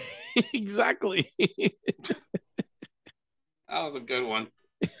 Yeah, exactly. That was a good one.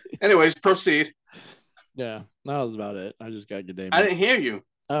 Anyways, proceed. Yeah, that was about it. I just got good day, mate. I didn't hear you.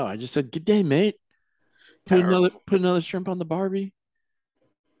 Oh, I just said good day, mate. Terrible. Put another shrimp on the Barbie.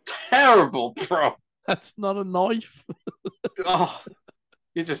 Terrible, bro. That's not a knife. Oh,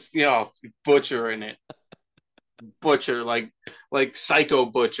 you just butchering it. Butcher like psycho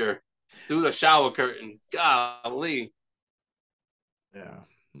butcher. Through the shower curtain. Golly. Yeah,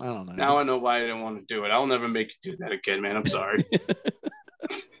 I don't know. Now I know why I didn't want to do it. I'll never make you do that again, man. I'm sorry.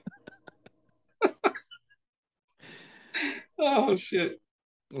 Oh shit.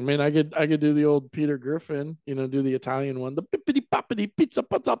 I mean, I could do the old Peter Griffin, do the Italian one, the pippity poppity pizza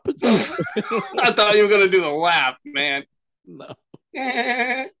pizza pizza. I thought you were gonna do the laugh, man. No,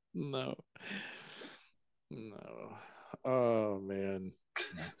 no, no. Oh man.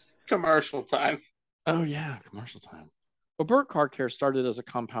 Commercial time. Oh yeah, commercial time. Well, Burt Car Care started as a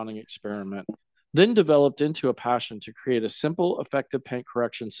compounding experiment, then developed into a passion to create a simple, effective paint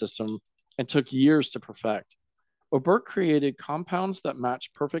correction system, and took years to perfect. Obert created compounds that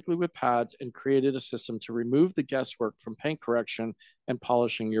matched perfectly with pads and created a system to remove the guesswork from paint correction and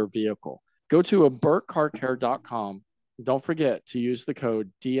polishing your vehicle. Go to obertcarcare.com. Don't forget to use the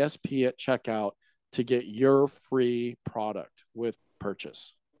code DSP at checkout to get your free product with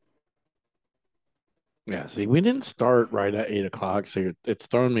purchase. Yeah, see, we didn't start right at 8 o'clock, so it's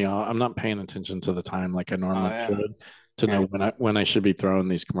throwing me off. I'm not paying attention to the time like I normally should to know when I should be throwing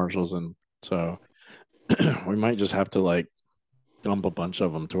these commercials in. So we might just have to like dump a bunch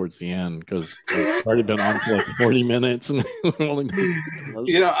of them towards the end because it's already been on for like 40 minutes and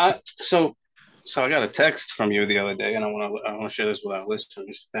so I got a text from you the other day, and I want to share this with our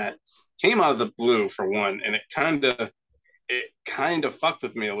listeners that came out of the blue for one, and it kind of fucked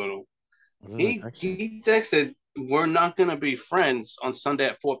with me a little. He texted, "We're not gonna be friends on Sunday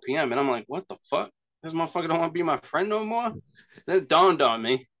at 4 p.m." and I'm like, "What the fuck? This motherfucker don't want to be my friend no more." Then it dawned on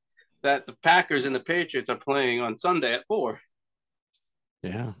me that the Packers and the Patriots are playing on Sunday at 4.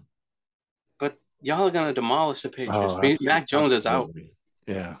 Yeah. But y'all are going to demolish the Patriots. Mac Jones is out.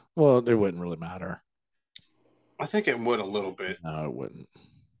 Yeah. Well, it wouldn't really matter. I think it would a little bit. No, it wouldn't.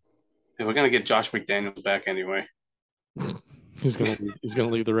 And we're going to get Josh McDaniels back anyway. He's gonna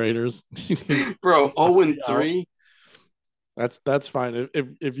leave the Raiders. Bro, 0-3. That's fine.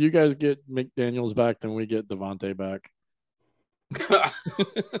 If you guys get McDaniels back, then we get Devontae back.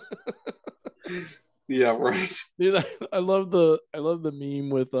 Yeah, right. Dude, I love the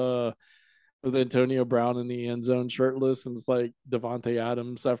meme with Antonio Brown in the end zone shirtless, and it's like Devontae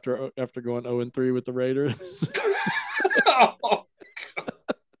Adams after going 0-3 with the Raiders. Oh,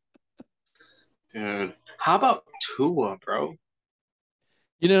 dude, how about Tua, bro?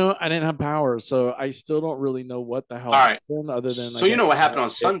 I didn't have power, so I still don't really know what the hell happened other than. So you know what happened on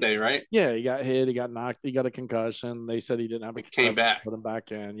Sunday, right? Yeah, he got hit, he got knocked, he got a concussion. They said he didn't have a concussion. Came back. Put him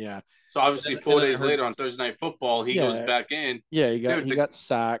back in, yeah. So obviously 4 days later on Thursday Night Football, he goes back in. Yeah, he got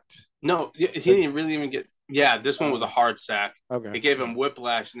sacked. No, he didn't really even get. Yeah, this one was a hard sack. Okay. He gave him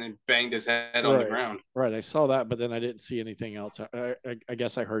whiplash and then banged his head on the ground. Right, I saw that, but then I didn't see anything else. I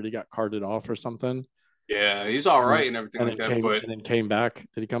guess I heard he got carted off or something. Yeah, he's all right and everything like that. But and then came back.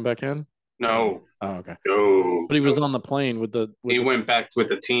 Did he come back in? No. Oh, okay. No. But he was on the plane with the. He went back with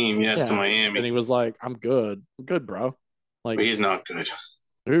the team, to Miami, and he was like, "I'm good, bro." Like, but he's not good,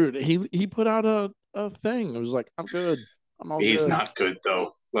 dude. He put out a thing. It was like, "I'm good. I'm all good." He's not good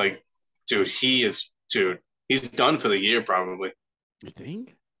though. Like, dude, he's done for the year probably. You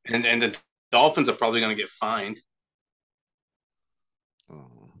think? And the Dolphins are probably going to get fined. Oh.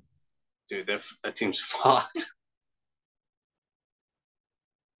 Dude, that team's fucked.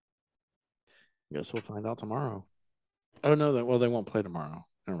 Guess we'll find out tomorrow. Oh no! They won't play tomorrow.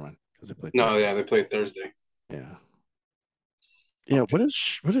 Never mind, because they play. No, yeah, they play Thursday. Yeah. Yeah. What a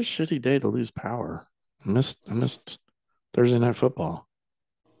shitty day to lose power. I missed Thursday Night Football.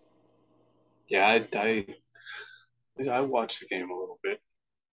 Yeah, I watched the game a little bit.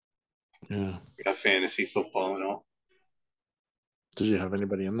 Yeah. We got fantasy football and all. Did you have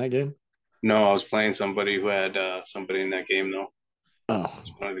anybody in that game? No, I was playing somebody who had somebody in that game though. Oh,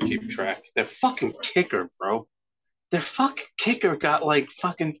 Just wanted to keep track. Their fucking kicker, bro. Their fucking kicker got like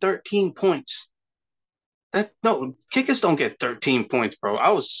fucking 13 points. That no kickers don't get 13 points, bro. I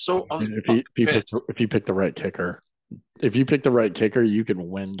was fucking pissed. if you pick the right kicker, if you pick the right kicker, you can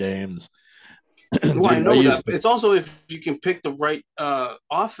win games. Well, I Dude, I know that. used to. It's also if you can pick the right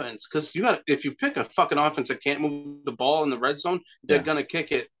offense, because you got if you pick a fucking offense that can't move the ball in the red zone, they're Yeah. gonna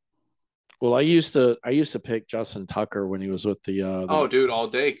kick it. Well, I used to pick Justin Tucker when he was with the Oh, dude, all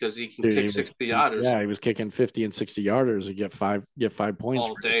day because he can dude. kick 60 yarders He was kicking 50 and 60 yarders. You get 5 points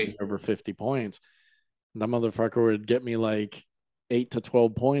all for day. over 50 points. That motherfucker would get me like 8 to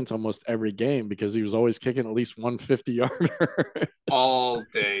 12 points almost every game because he was always kicking at least 150 yarder. All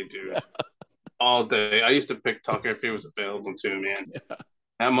day, dude. All day. I used to pick Tucker if he was available too, man.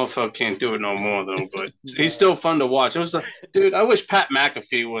 That motherfucker can't do it no more though, but he's still fun to watch. It was dude. I wish Pat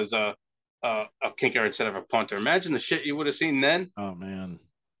McAfee was a kicker instead of a punter. Imagine the shit you would have seen then. Oh man,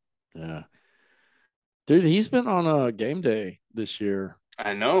 yeah, dude, he's been on a game day this year.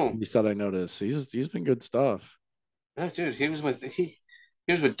 I know. He said I noticed. He's been good stuff. Yeah, dude, he was with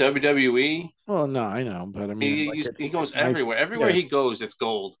WWE. Well, no, I know, but I mean, like He goes it's nice. everywhere. Everywhere Yeah, he goes, it's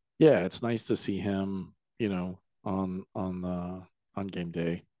gold. yeah, it's nice to see him. On game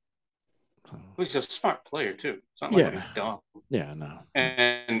day. So, He's a smart player too. It's not like he's yeah, dumb, yeah, no,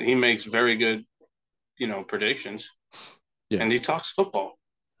 and he makes very good, predictions. yeah. And he talks football.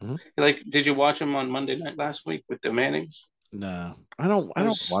 Mhm. Like, did you watch him on Monday night last week with the Mannings? No, I don't. It I don't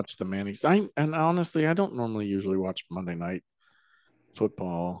was watch the Mannings. And honestly, I don't normally usually watch Monday night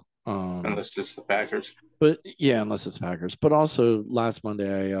football. unless it's the Packers. But yeah, unless it's Packers. But also last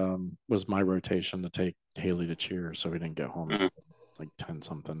Monday, I was my rotation to take Haley to cheer, so we didn't get home Mm-hmm. like 10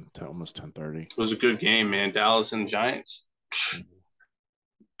 something to almost 10:30. It was a good game, man. Dallas and Giants.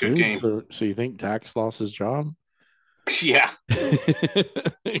 Good Dude, game. so you think Dax lost his job? Yeah. Yeah,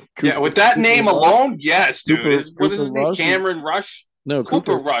 Cooper, with that Cooper name Rush? alone, yes, dude. What is Cooper his name? Rush? Cameron Rush? No,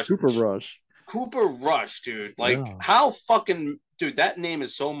 Cooper Rush. Cooper Rush. Cooper Rush, dude. Like, Yeah. how fucking dude, that name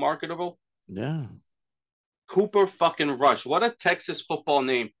is so marketable. Yeah. Cooper fucking Rush. What a Texas football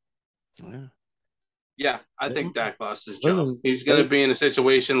name. Yeah. Yeah, I think Dak lost his job. Listen, He's gonna be in a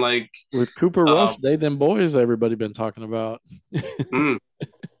situation like with Cooper Rush, they them boys everybody been talking about.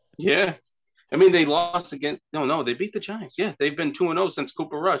 Yeah. I mean, they lost again. No, they beat the Giants. Yeah, they've been 2-0 since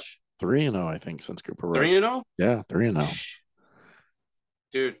Cooper Rush. 3-0, I think, since Cooper Rush. 3-0? Yeah, 3-0.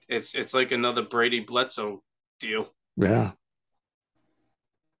 Dude, it's like another Brady Bledsoe deal. Yeah.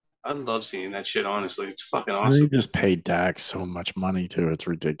 I love seeing that shit, honestly. It's fucking They awesome. just paid Dak so much money too. It's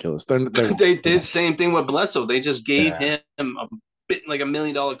ridiculous. They did the same thing with Bledsoe. They just gave him a bit like $1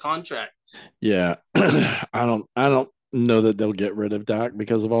 million contract. Yeah. I don't know that they'll get rid of Dak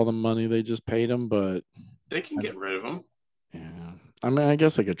because of all the money they just paid him, but they can get rid of him. Yeah. I mean, I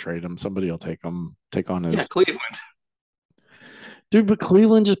guess they could trade him. Somebody will take on his. Yeah, Cleveland. Dude, but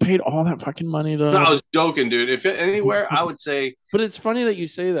Cleveland just paid all that fucking money to. No, I was joking, dude. If anywhere, I would say. But it's funny that you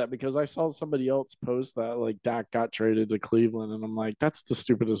say that because I saw somebody else post that like Dak got traded to Cleveland, and I'm like, that's the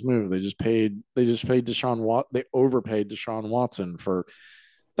stupidest move. They just paid Deshaun Watt. They overpaid Deshaun Watson for.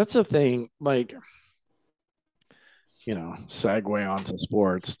 That's the thing. Like, segue onto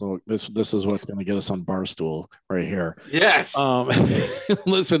sports. Look, this is what's going to get us on Barstool right here. Yes.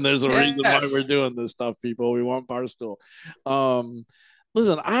 Listen, there's a reason why we're doing this stuff, people. We want Barstool.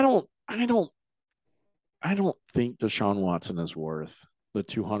 Listen, I don't think Deshaun Watson is worth the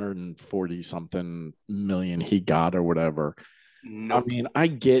 240 something million he got or whatever. Nope. I mean, I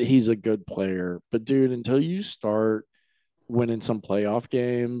get he's a good player, but dude, until you start winning some playoff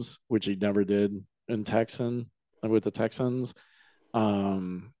games, which he never did with the Texans.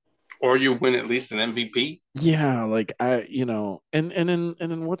 Or you win at least an MVP. Yeah, like and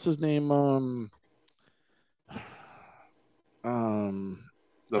then what's his name? Lamar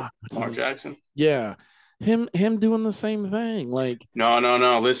Jackson. Yeah. Him doing the same thing. Like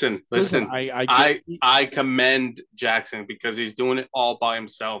no. Listen. I commend Jackson because he's doing it all by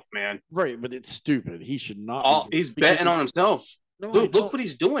himself, man. Right, but it's stupid. He should not. He's betting on himself. No, dude, look what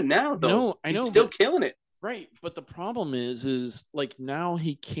he's doing now, though. I know. He's still killing it. Right, but the problem is like now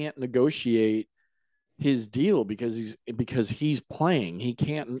he can't negotiate his deal because he's playing. He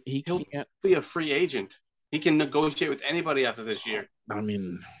can't be a free agent. He can negotiate with anybody after this year. I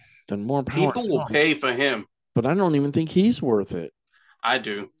mean, then more power. People will pay for him. But I don't even think he's worth it. I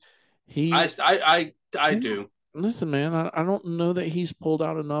do. I do. listen, man, I don't know that he's pulled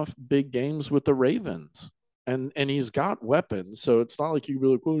out enough big games with the Ravens. And he's got weapons, so it's not like you be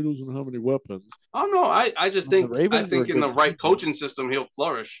like, well, he doesn't have any weapons. I don't know. I just The think I Ravens are a think in the good right team. coaching system he'll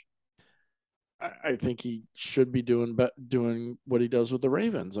flourish. I think he should be doing what he does with the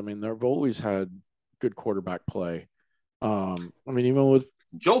Ravens. I mean, they've always had good quarterback play. I mean, even with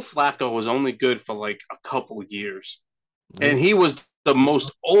Joe Flacco was only good for like a couple of years, and eh, he was the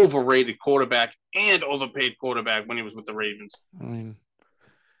most overrated quarterback and overpaid quarterback when he was with the Ravens. I mean,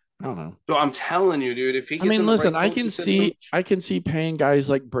 I don't know. So I'm telling you, dude, if he I gets mean, in the listen, right coaching system, I can see paying guys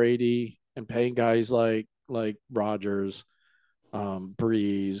like Brady and paying guys like Rogers,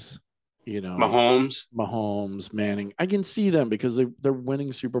 Breeze, you know, Mahomes, Mahomes, Manning. I can see them because they're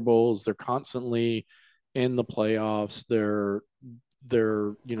winning Super Bowls. They're constantly in the playoffs. They're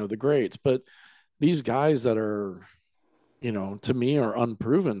the greats. But these guys that are to me are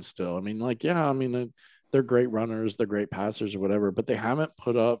unproven still. I mean, like, yeah, I mean they're great runners, they're great passers or whatever, but they haven't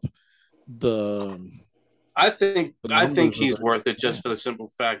put up the the I think numbers of he's their worth it just yeah. for the simple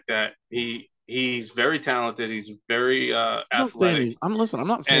fact that he's very talented. He's very I'm not saying athletic, I'm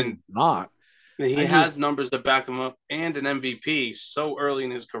not saying and he's not. he I just has numbers to back him up and an MVP so early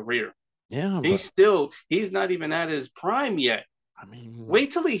in his career. yeah, but He's not even at his prime yet. I mean,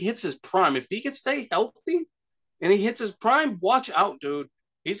 Wait till he hits his prime. If he can stay healthy and he hits his prime, watch out, dude.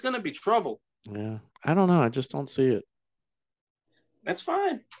 He's gonna be trouble. yeah, I don't know. I just don't see it. That's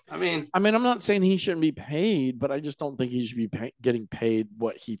fine. I mean, I mean, I'm not saying he shouldn't be paid, but I just don't think he should be getting paid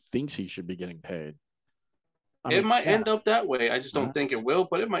what he thinks he should be getting paid. I it mean, might yeah, end up that way. I just don't think it will,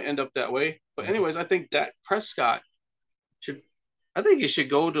 but it might end up that way. But yeah. anyways, I think Dak Prescott should. I think he should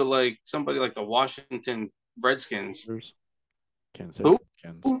go to like somebody like the Washington Redskins. Commanders. Can't say Who?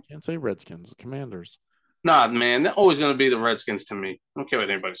 Redskins. Can't say Redskins. Commanders. Nah, man, they're always going to be the Redskins to me. I don't care what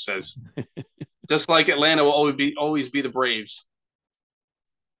anybody says. Just like Atlanta will always be the Braves.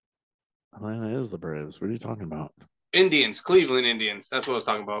 Atlanta is the Braves. What are you talking about? Indians, Cleveland Indians. That's what I was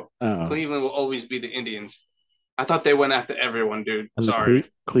talking about. Oh, Cleveland will always be the Indians. I thought they went after everyone, dude. and the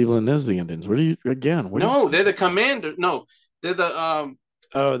Sorry. Cleveland is the Indians. What are you again? What are you? No, they're the Commander. No, they're the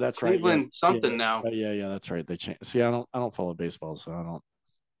Oh, that's right. Yeah, Cleveland yeah, something now. yeah. That's right. They changed. See, I don't follow baseball, so I don't.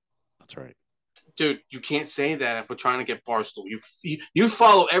 That's right. Dude, you can't say that if we're trying to get Barstool. You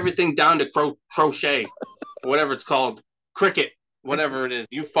follow everything down to crochet, whatever it's called, cricket, whatever it is.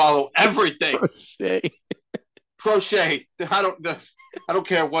 You follow everything. Crochet. Crochet. I don't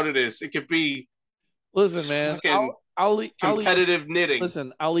care what it is. It could be Listen, man. fucking I'll eat. competitive knitting.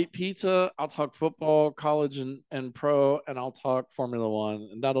 Listen, I'll eat pizza. I'll talk football, college and pro, and I'll talk Formula One,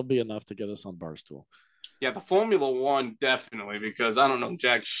 and that'll be enough to get us on Barstool. Yeah, the Formula One definitely because I don't know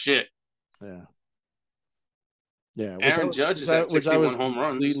jack shit. Yeah. Yeah, Aaron Judge is at which I 61 was home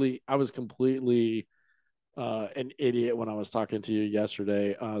runs. completely an idiot when I was talking to you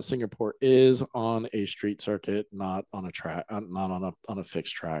yesterday. Singapore is on a street circuit, not on a track, not on a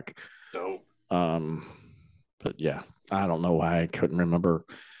fixed track. So, Um, but yeah, I don't know why I couldn't remember.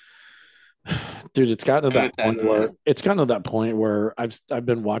 Dude, it's gotten to that point where I've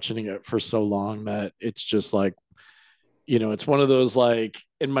been watching it for so long that it's just like it's one of those like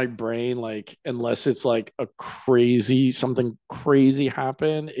in my brain, like unless it's like something crazy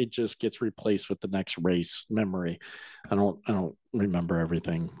happen, it just gets replaced with the next race memory. I don't remember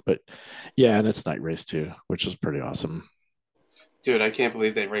everything, but yeah, and it's night race too, which is pretty awesome. dude, I can't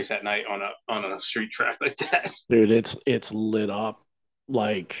believe they race at night on a street track like that. Dude, it's lit up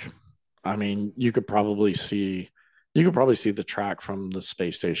like I mean, you could probably see the track from the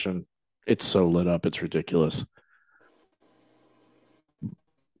space station. It's so lit up, it's ridiculous.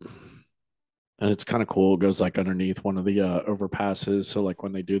 And it's kind of cool. It goes like underneath one of the overpasses. So like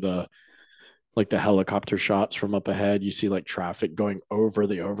when they do the helicopter shots from up ahead, you see like traffic going over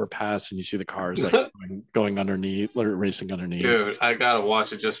the overpass, and you see the cars like going underneath, or racing underneath. Dude, I gotta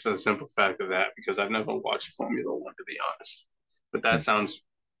watch it just for the simple fact of that because I've never watched Formula One to be honest. But that sounds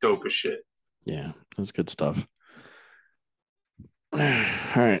dope as shit. Yeah, that's good stuff. All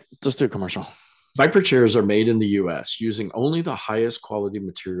right, let's do a commercial. Viper chairs are made in the US using only the highest quality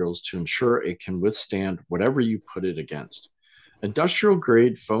materials to ensure it can withstand whatever you put it against. Industrial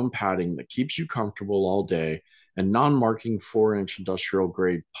grade foam padding that keeps you comfortable all day, and non marking 4-inch industrial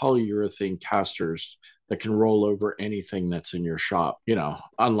grade polyurethane casters that can roll over anything that's in your shop.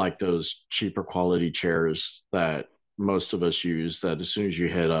 Unlike those cheaper quality chairs that most of us use, that as soon as you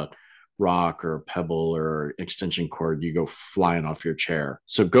hit a rock or a pebble or extension cord, you go flying off your chair.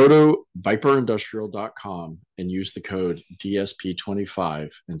 So go to viperindustrial.com and use the code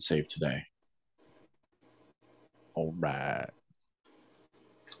DSP25 and save today. All right.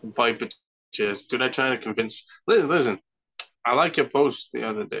 Viper Cheers, dude. I try to convince. Listen, I like your post the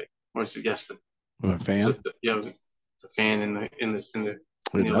other day. Or was it yesterday? A Was fan. it yeah, it was the fan in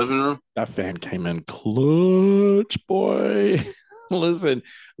Dude, your living room. that fan came in clutch, boy. listen,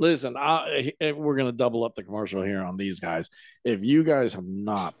 listen. We're gonna double up the commercial here on these guys. If you guys have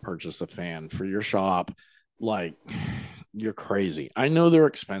not purchased a fan for your shop, like you're crazy. I know they're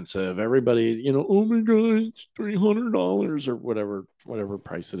expensive. Everybody, oh my god, it's $300 or whatever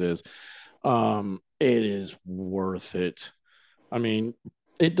price it is. It is worth it. I mean,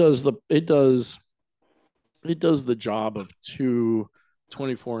 it does the job of two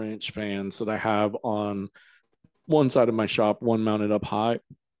 24-inch fans that I have on one side of my shop, one mounted up high,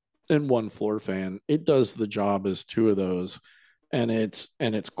 and one floor fan. It does the job as two of those, and it's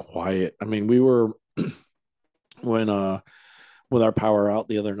quiet. I mean, we were when with our power out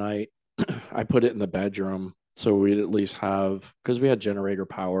the other night, I put it in the bedroom so we'd at least have because we had generator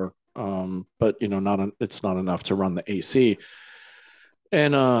power, but it's not enough to run the AC.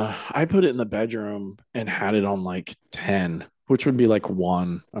 And I put it in the bedroom and had it on like 10, which would be like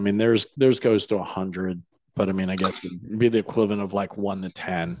one. I mean, there's goes to 100, but I mean, I guess it'd be the equivalent of like 1 to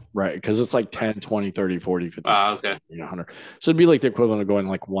 10, right? Because it's like 10, 20, 30, 40, 50, Ah, okay. 100. So it'd be like the equivalent of going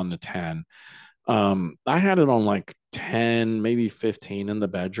like 1 to 10. I had it on like 10, maybe 15 in the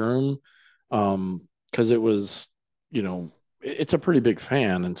bedroom. Because it was, it's a pretty big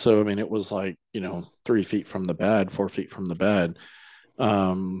fan. And so, I mean, it was like, 3 feet from the bed, 4 feet from the bed,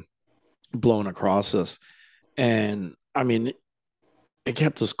 um, blowing across us. And I mean, it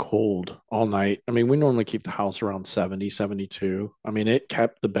kept us cold all night. I mean, we normally keep the house around 70, 72. I mean, it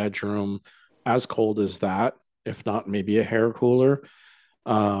kept the bedroom as cold as that, if not maybe a hair cooler.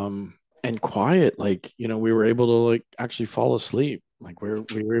 And quiet. Like, we were able to like actually fall asleep. Like we were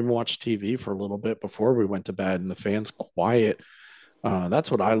even watch TV for a little bit before we went to bed and the fan's quiet.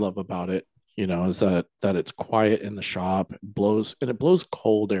 That's what I love about it, is that it's quiet in the shop. It blows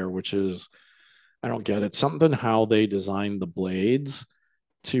cold air, which is I don't get it. Something how they designed the blades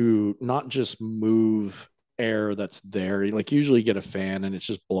to not just move air that's there. Like usually you get a fan and it's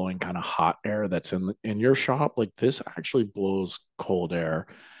just blowing kind of hot air that's in your shop. Like this actually blows cold air.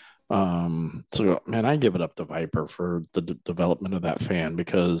 So man, I give it up to Viper for the development of that fan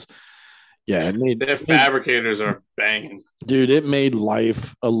because yeah, Their fabricators are banging. dude, it made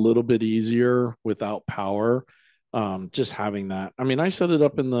life a little bit easier without power. Just having that. I mean, I set it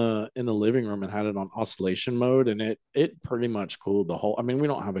up in the living room and had it on oscillation mode, and it pretty much cooled the whole. I mean, we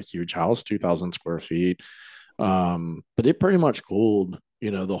don't have a huge house, 2,000 square feet, but it pretty much cooled,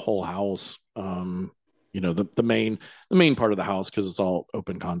 the whole house. The main part of the house because it's all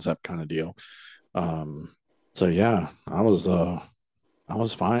open concept kind of deal. Um, so yeah, I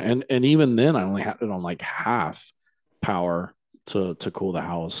was fine. And even then I only had it on like half power to cool the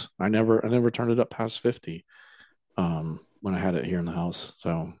house. I never turned it up past 50 when I had it here in the house.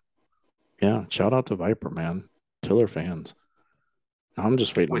 So yeah, shout out to Viper, man. Killer fans. I'm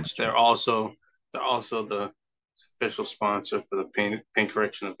just waiting on my Which chair. they're also the official sponsor for the paint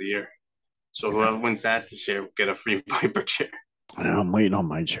correction of the year. So Yeah. whoever wins that this year will get a free Viper chair. I'm waiting on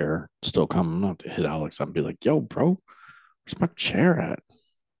my chair. Still coming. I'm gonna have to hit Alex up and be like, yo, bro, where's my chair at?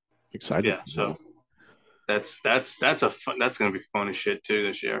 Excited. Yeah, so that's gonna be fun as shit too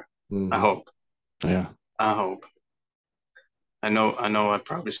this year. I Mm-hmm. hope. Yeah. I hope. I know I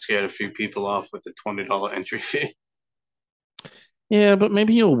probably scared a few people off with the $20 entry fee. Yeah, but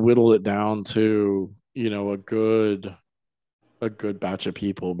maybe you'll whittle it down to, a good batch of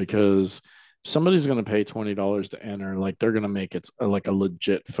people because somebody's going to pay $20 to enter, like they're going to make it like a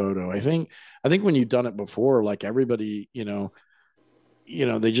legit photo. I think when you've done it before, like everybody,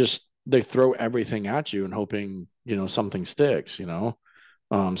 they throw everything at you and hoping, something sticks,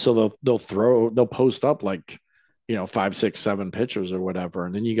 so they'll post up like, 5, 6, 7 pictures or whatever.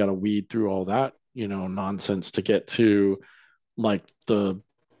 And then you got to weed through all that, nonsense to get to like the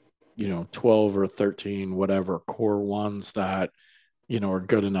 12 or 13 whatever core ones that are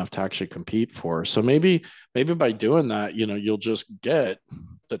good enough to actually compete for. So maybe by doing that, you'll just get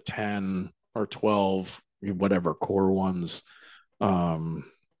the 10 or 12 whatever core ones, um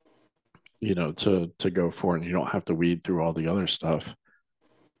to go for, and you don't have to weed through all the other stuff.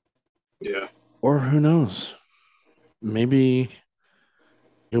 Yeah. Or who knows, maybe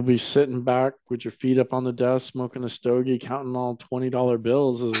you'll be sitting back with your feet up on the desk smoking a stogie counting all $20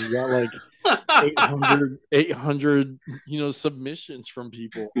 bills as you got like 800 submissions from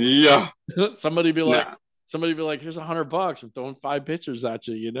people. Yeah. somebody be like Nah. somebody be like, here's $100, I'm throwing 5 pictures at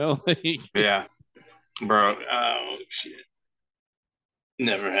you, like Yeah. Bro. Oh shit.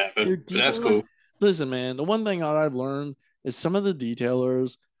 Never happened. dude, But that's detailer. cool. Listen, man, the one thing that I've learned is some of the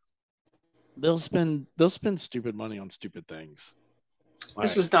detailers, they'll spend stupid money on stupid things. This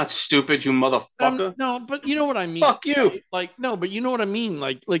Like, is not stupid, you motherfucker. no, but you know what I mean. Fuck you. Right? Like, no, but you know what I mean.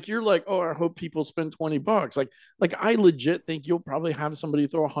 Like you're like, oh, I hope people spend $20. Like I legit think you'll probably have somebody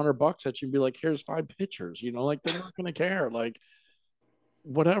throw $100 at you and be like, here's 5 pictures. Like they're not gonna care. Like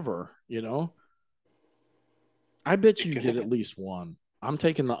whatever. I bet you get at least one. I'm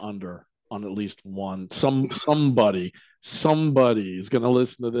taking the under on at least one. Somebody is gonna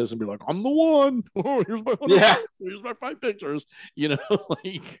listen to this and be like, I'm the one. Oh, here's my hundred Yeah. bucks. Here's my 5 pictures.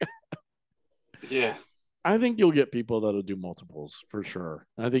 Like Yeah. I think you'll get people that'll do multiples for sure.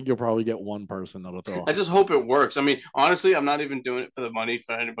 I think you'll probably get one person that'll throw. I just hope it works. I mean, honestly, I'm not even doing it for the money.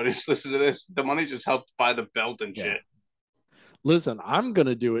 For anybody who's listening to this, the money just helped buy the belt and shit. Listen, I'm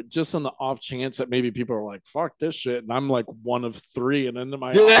gonna do it just on the off chance that maybe people are like, "Fuck this shit," and I'm like one of three, and then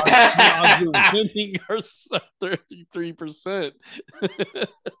my odds of winning are 33%.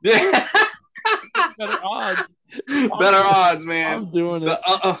 Yeah. Better odds. Better odds, man. I'm doing it.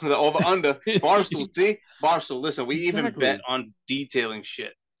 The over under. Barstool, see? Barstool, listen, we even bet on detailing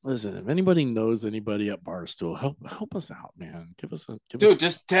shit. Listen, if anybody knows anybody at Barstool, help us out, man.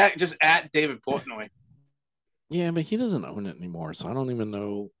 Just at David Portnoy. Yeah, but he doesn't own it anymore, so I don't even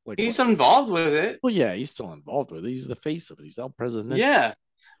know. Like he's involved with it. Well, yeah, he's still involved with it. He's the face of it. He's El Presidente. Yeah,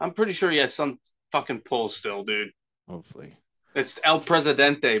 I'm pretty sure he has some fucking pull still, dude. Hopefully, it's El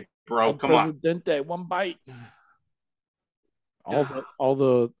Presidente, bro. Come Presidente, one bite. All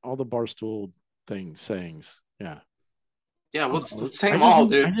the Barstool sayings. Yeah. Yeah, let's say them all,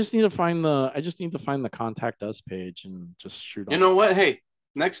 dude. I just need to find the contact us page and just shoot. You know what? Hey,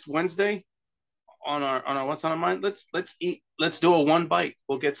 next Wednesday on our what's on our mind, let's do a one bite.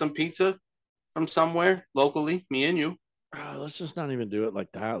 We'll get some pizza from somewhere locally, me and you. Let's just not even do it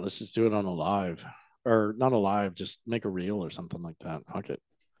like that. Let's just do it on a live, or not a live. Just make a reel or something like that. Fuck it.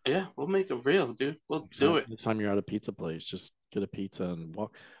 Yeah, we'll make a reel, dude. We'll do it. Next time you're at a pizza place, just get a pizza and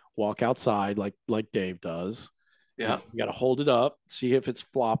walk outside like Dave does. Yeah. You got to hold it up, see if it's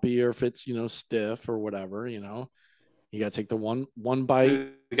floppy or if it's stiff or whatever. You got to take the one bite.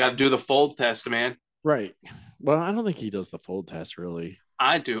 You got to do the fold test, man. Right. Well, I don't think he does the fold test really.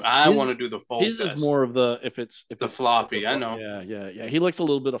 I do. I want to do the fold test. His is more of the if it's floppy. I know. Yeah. He likes a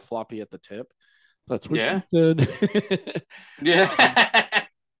little bit of floppy at the tip. That's what she said. Yeah.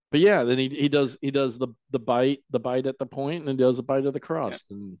 But yeah, then he does the bite at the point, and then does a bite of the crust,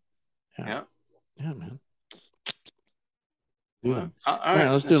 and yeah, man. Yeah. All right,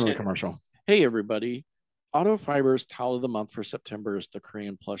 let's do another commercial. Hey everybody, Auto Fiber's towel of the month for September is the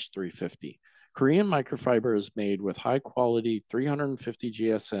Korean Plush 350. Korean microfiber is made with high quality 350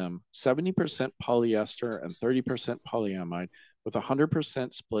 GSM, 70% polyester, and 30% polyamide with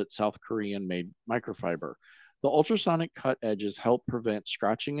 100% split South Korean made microfiber. The ultrasonic cut edges help prevent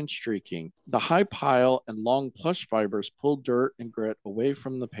scratching and streaking. The high pile and long plush fibers pull dirt and grit away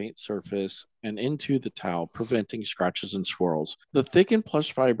from the paint surface and into the towel, preventing scratches and swirls. The thick and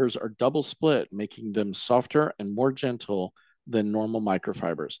plush fibers are double split, making them softer and more gentle than normal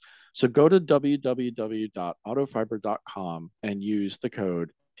microfibers. So go to www.autofiber.com and use the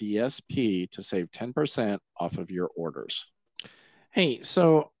code DSP to save 10% off of your orders. Hey,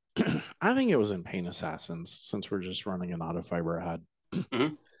 so I think it was in Paint Assassins, since we're just running an Auto Fiber ad.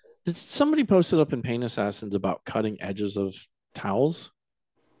 Mm-hmm. Did somebody posted up in Paint Assassins about cutting edges of towels?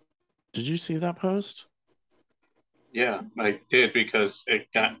 Did you see that post? Yeah, I did because it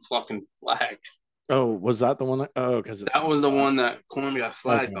got fucking flagged. Oh, was that the one? Because that was the one that Corm got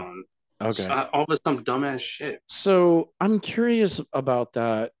flagged on. Okay. So all of some dumbass shit. So I'm curious about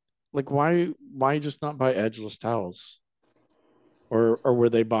that. Like, why just not buy edgeless towels? Or were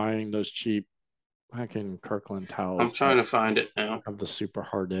they buying those cheap fucking Kirkland towels? I'm trying to find it now. Have the super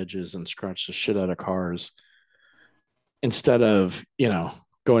hard edges and scratch the shit out of cars. Instead of,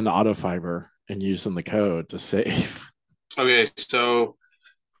 going to Auto Fiber and using the code to save. Okay, so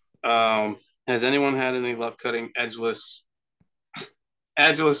has anyone had any luck cutting edgeless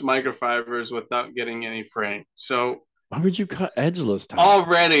microfibers without getting any fraying? So why would you cut edgeless towels?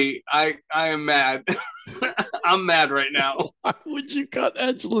 Already, I am mad. I'm mad right now. Why would you cut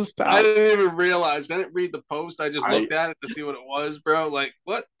edgeless towels? I didn't even realize. I didn't read the post. I just looked at it to see what it was, bro. Like,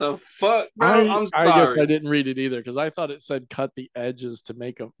 what the fuck, bro? I'm sorry. I guess I didn't read it either because I thought it said cut the edges to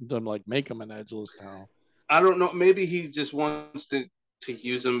make them an edgeless towel. I don't know. Maybe he just wants to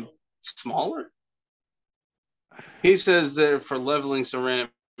use them smaller. He says they're for leveling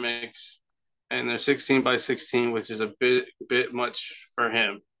ceramics, and they're 16 by 16, which is a bit much for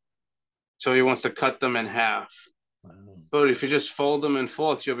him. So he wants to cut them in half. Wow. But if you just fold them in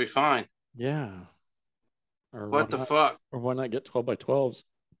fourths, you'll be fine. Yeah. Or what the fuck? Or why not get 12 by 12s?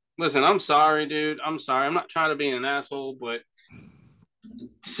 Listen, I'm sorry, dude. I'm sorry. I'm not trying to be an asshole, but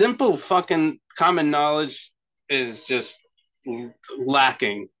simple fucking common knowledge is just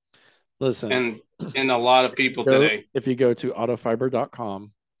lacking Listen, in in a lot of people go today. if you go to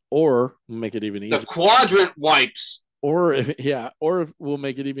autofiber.com, or make it even The easier. quadrant wipes. Or if yeah, or if we'll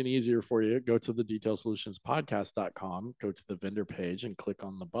make it even easier for you, go to the detailsolutionspodcast.com, go to the vendor page and click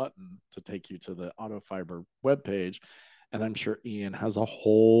on the button to take you to the Autofiber webpage. And I'm sure Ian has a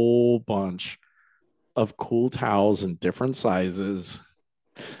whole bunch of cool towels in different sizes.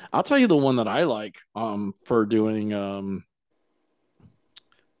 I'll tell you the one that I like for doing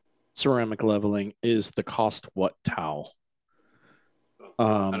ceramic leveling is the Cost What towel.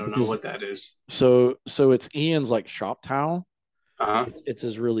 I don't know Because what that is. so it's Ian's like shop towel. Uh-huh. It's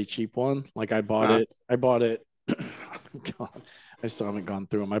his really cheap one. Like I bought Uh-huh. it. I bought it. God, I still haven't gone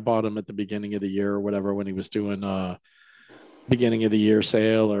through them. I bought him at the beginning of the year or whatever when he was doing beginning of the year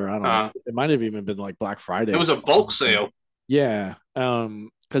sale, or I don't know. Uh-huh. It might have even been like Black It Friday. was a bulk sale. Yeah.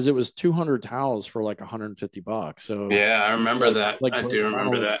 Because it was 200 towels for like $150. So Yeah, I remember that. like I both do flannel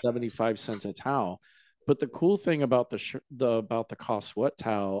remember was that. 75 cents a towel. But the cool thing about the Cost What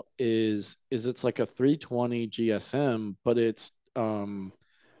towel is it's like a 320 GSM, but it's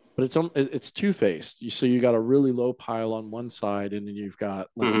two faced. So you got a really low pile on one side, and then you've got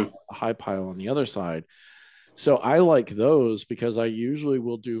like Mm-hmm. a high pile on the other side. So I like those because I usually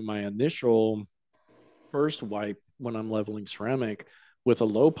will do my initial first wipe when I'm leveling ceramic with a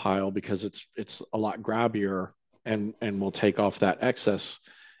low pile because it's a lot grabbier and will take off that excess.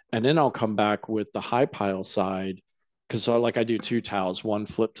 And then I'll come back with the high pile side because so like I do two towels, one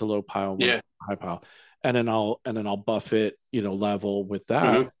flip to low pile, one Yeah. high pile, and then I'll buff it, level with that.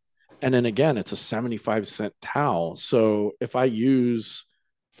 Mm-hmm. And then again, it's a 75-cent towel. So if I use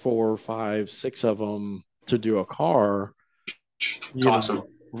four, five, six of them to do a car, you Toss them. know,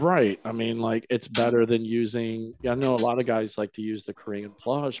 right. I mean, like it's better than using, yeah, I know a lot of guys like to use the Korean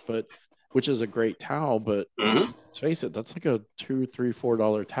plush, but which is a great towel, but Mm-hmm. let's face it, that's like a two, $3,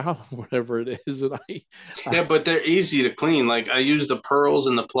 $4 towel, whatever it is. And Yeah, but they're easy to clean. Like I use the pearls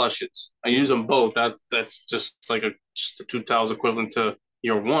and the plushes. I yeah, use them both. That's just a 2 towels equivalent to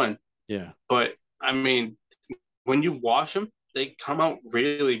your one. yeah. But I mean, when you wash them, they come out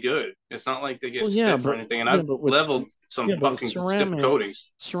really good. It's not like they Well, get stiff or anything. And I've leveled some but with fucking stiff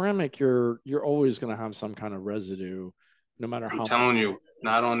coatings. ceramic, you're always going to have some kind of residue, no matter I'm how much. telling you,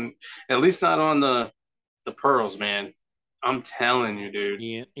 not on, at least not on the pearls, man. I'm telling you,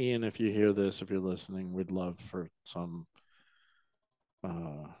 dude. Ian, if you hear this, if you're listening, we'd love for some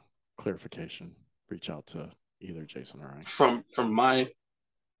uh, clarification. Reach out to either Jason or I. From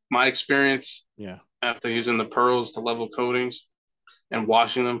my experience Yeah. after using the pearls to level coatings and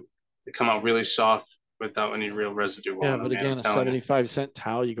washing them, they come out really soft without any real residue Yeah, on them, but man. I'm again, a telling you. 75-cent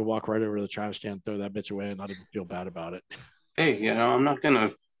towel, you can walk right over to the trash can, throw that bitch away, and not even feel bad about it. Hey, I'm not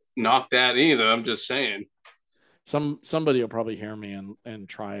gonna knock that either. I'm just saying. Somebody will probably hear me and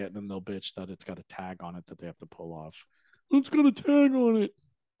try it, and then they'll bitch that it's got a tag on it that they have to pull off. It's got a tag on it.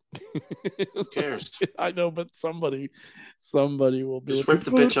 Who cares? I know, but somebody will be Just like, rip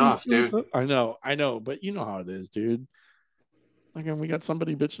the bitch off, dude. I know, but you know how it is, dude. Again, we got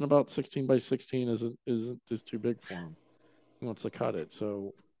somebody bitching about 16 by 16 is too big for him. He wants to cut it,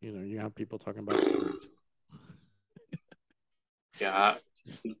 so you have people talking about tags. Yeah,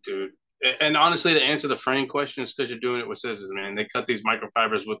 dude. And honestly, to answer the frame question, is because you're doing it with scissors, man. They cut these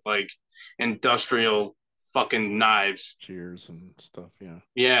microfibers with like industrial fucking knives. Cheers and stuff. Yeah,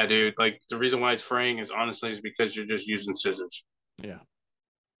 Yeah, dude. Like the reason why it's fraying is honestly is because you're just using scissors yeah.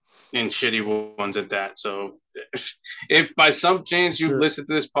 and shitty ones at that. So if by some chance you Sure. listen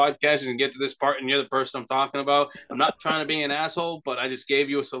to this podcast and get to this part and you're the person I'm talking about, I'm not trying to be an asshole, but I just gave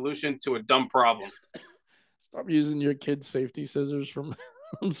you a solution to a dumb problem. Stop using your kid's safety scissors from,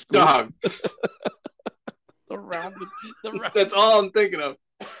 from school. Dog. The rounded, the round. That's all I'm thinking of.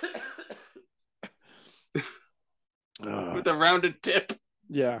 With a rounded tip.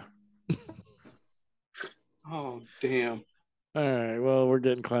 Yeah. Oh, damn. All right. Well, we're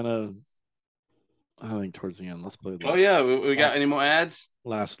getting kind of, I think, towards the end. Let's play the Oh, yeah. We got any more ads?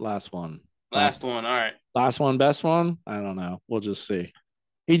 last one. Last one. All right. Last one, best one. I don't know. We'll just see.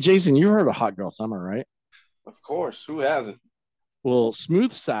 Hey, Jason, you heard of Hot Girl Summer, right? Of course. Who hasn't? Well,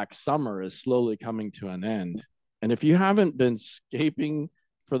 Smooth Sack Summer is slowly coming to an end. And if you haven't been scaping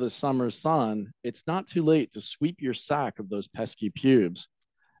for the summer sun, it's not too late to sweep your sack of those pesky pubes.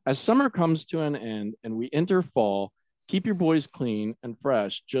 As summer comes to an end and we enter fall, keep your boys clean and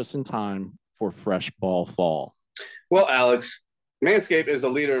fresh just in time for fresh ball fall. Well, Alex, Manscaped is a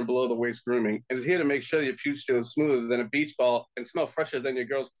leader in below the waist grooming and is here to make sure your pubes feel smoother than a beach ball and smell fresher than your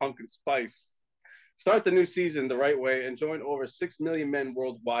girl's pumpkin spice. Start the new season the right way and join over 6 million men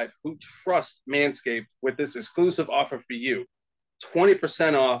worldwide who trust Manscaped with this exclusive offer for you: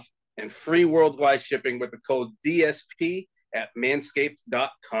 20% off and free worldwide shipping with the code DSP at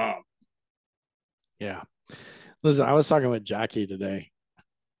manscaped.com. Yeah. Listen, I was talking with Jackie today.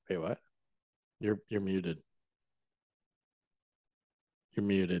 Wait, what? You're muted. You're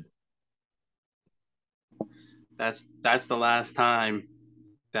muted. That's the last time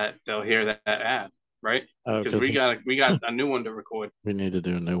that they'll hear that ad, right? Because we got a new one to record. We need to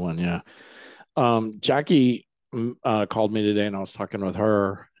do a new one, yeah. Jackie called me today, and I was talking with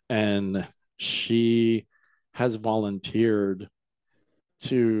her, and she has volunteered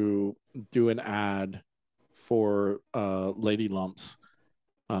to do an ad for lady lumps,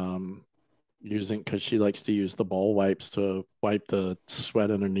 using, because she likes to use the ball wipes to wipe the sweat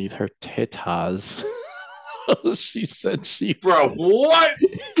underneath her tetas. She said what?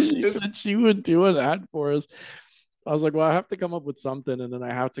 She said she would do an ad for us. I was like, well, I have to come up with something, and then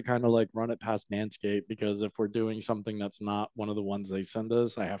I have to kind of like run it past Manscaped, because if we're doing something that's not one of the ones they send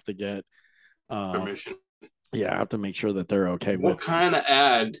us, I have to get permission. Yeah, I have to make sure that they're okay with. What kind of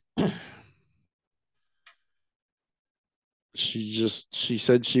ad? She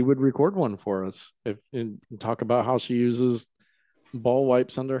said she would record one for us and talk about how she uses ball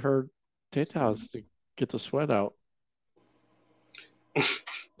wipes under her tetas to get the sweat out.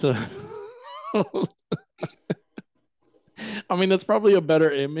 I mean, that's probably a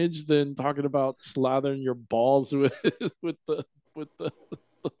better image than talking about slathering your balls with the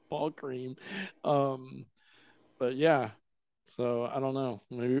ball cream. But yeah, so I don't know.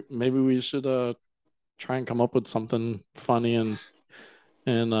 Maybe we should try and come up with something funny and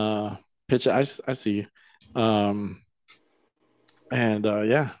pitch it. I see. And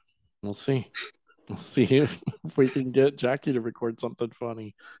yeah, we'll see. We'll see if we can get Jackie to record something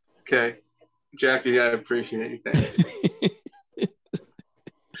funny. Okay. Jackie, I appreciate you. Thank you.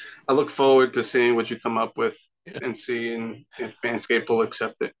 I look forward to seeing what you come up with and seeing if Manscaped will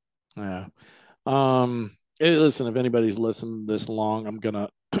accept it. Yeah. Listen, if anybody's listened this long, I'm gonna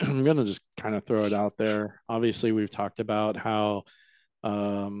just kind of throw it out there. Obviously, we've talked about how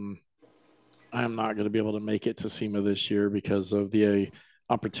I'm not going to be able to make it to SEMA this year because of the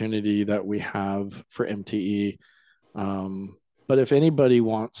opportunity that we have for MTE. But if anybody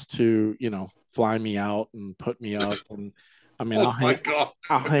wants to, fly me out and put me up, and I mean,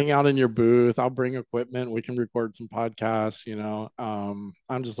 I'll hang out in your booth. I'll bring equipment. We can record some podcasts.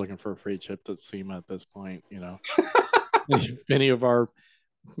 I'm just looking for a free trip to SEMA at this point. If any of our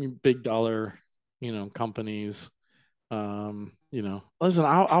big dollar, companies, listen,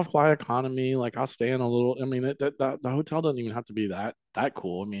 I'll fly economy. Like, I'll stay in a little. I mean, the hotel doesn't even have to be that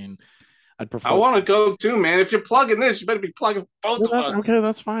cool. I mean, I'd prefer. I want to go too, man. If you're plugging this, you better be plugging both of us. Okay,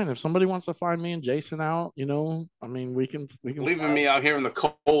 that's fine. If somebody wants to fly me and Jason out, I mean, we can leaving me out here in the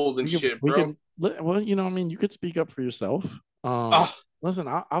cold and shit, bro. Well, I mean, you could speak up for yourself. Listen,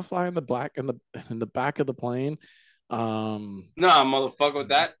 I'll fly in the back in the back of the plane. Nah, motherfucker,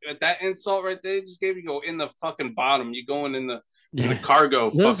 with that insult right there, just gave you go in the fucking bottom. You're going in the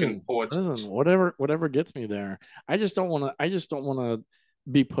cargo fucking port. Listen, whatever gets me there. I just don't want to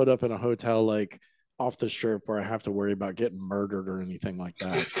be put up in a hotel like off the strip where I have to worry about getting murdered or anything like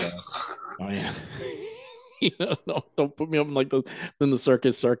that. So, I mean, don't put me up in the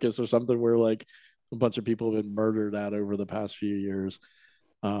circus or something where like a bunch of people have been murdered at over the past few years.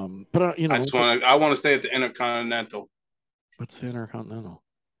 But I want to stay at the Intercontinental. What's the Intercontinental?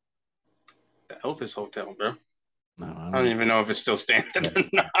 The Elvis Hotel, bro. No, I don't even know if it's still standing or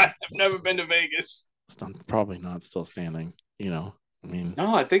not. I've never been to Vegas. It's probably not still standing. I mean,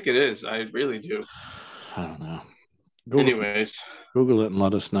 no, I think it is. I really do. I don't know. Google it and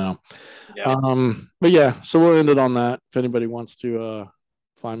let us know. Yeah. But yeah, so we'll end it on that. If anybody wants to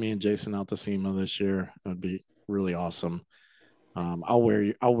fly me and Jason out to SEMA this year, that'd be really awesome. I'll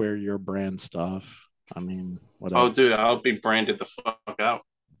wear your brand stuff. I mean, whatever. Oh, dude, I'll be branded the fuck out.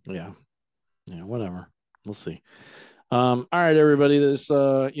 Yeah, whatever. We'll see. All right, everybody. This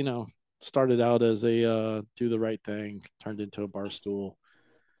started out as a do the right thing, turned into a bar stool.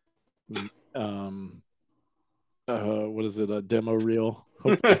 What is it? A demo reel?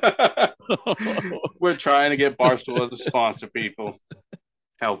 We're trying to get Barstool as a sponsor, people.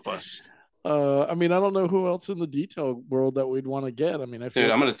 Help us. I mean, I don't know who else in the detail world that we'd want to get. I mean, I'm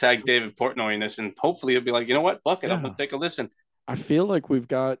going to tag David Portnoy in this, and hopefully he'll be like, you know what? Fuck it. I'm going to take a listen. I feel like we've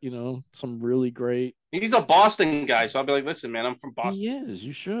got, some really great. He's a Boston guy, so I'll be like, listen, man, I'm from Boston. He is.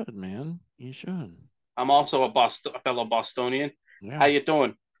 You should, man. You should. I'm also a fellow Bostonian. How Yeah. you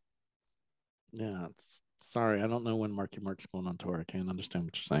doing? Yeah. Sorry, I don't know when Marky Mark's going on tour. I can't understand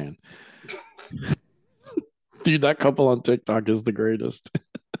what you're saying. Dude, that couple on TikTok is the greatest.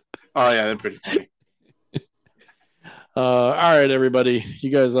 Oh yeah, they're pretty funny. All right, everybody. You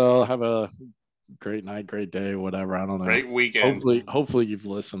guys all have a great night, great day, whatever. I don't know. Great weekend. Hopefully you've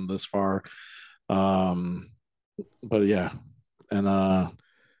listened this far. Um, but yeah, and I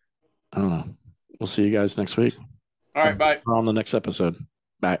don't know. We'll see you guys next week All right, bye. or on the next episode.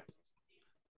 Bye.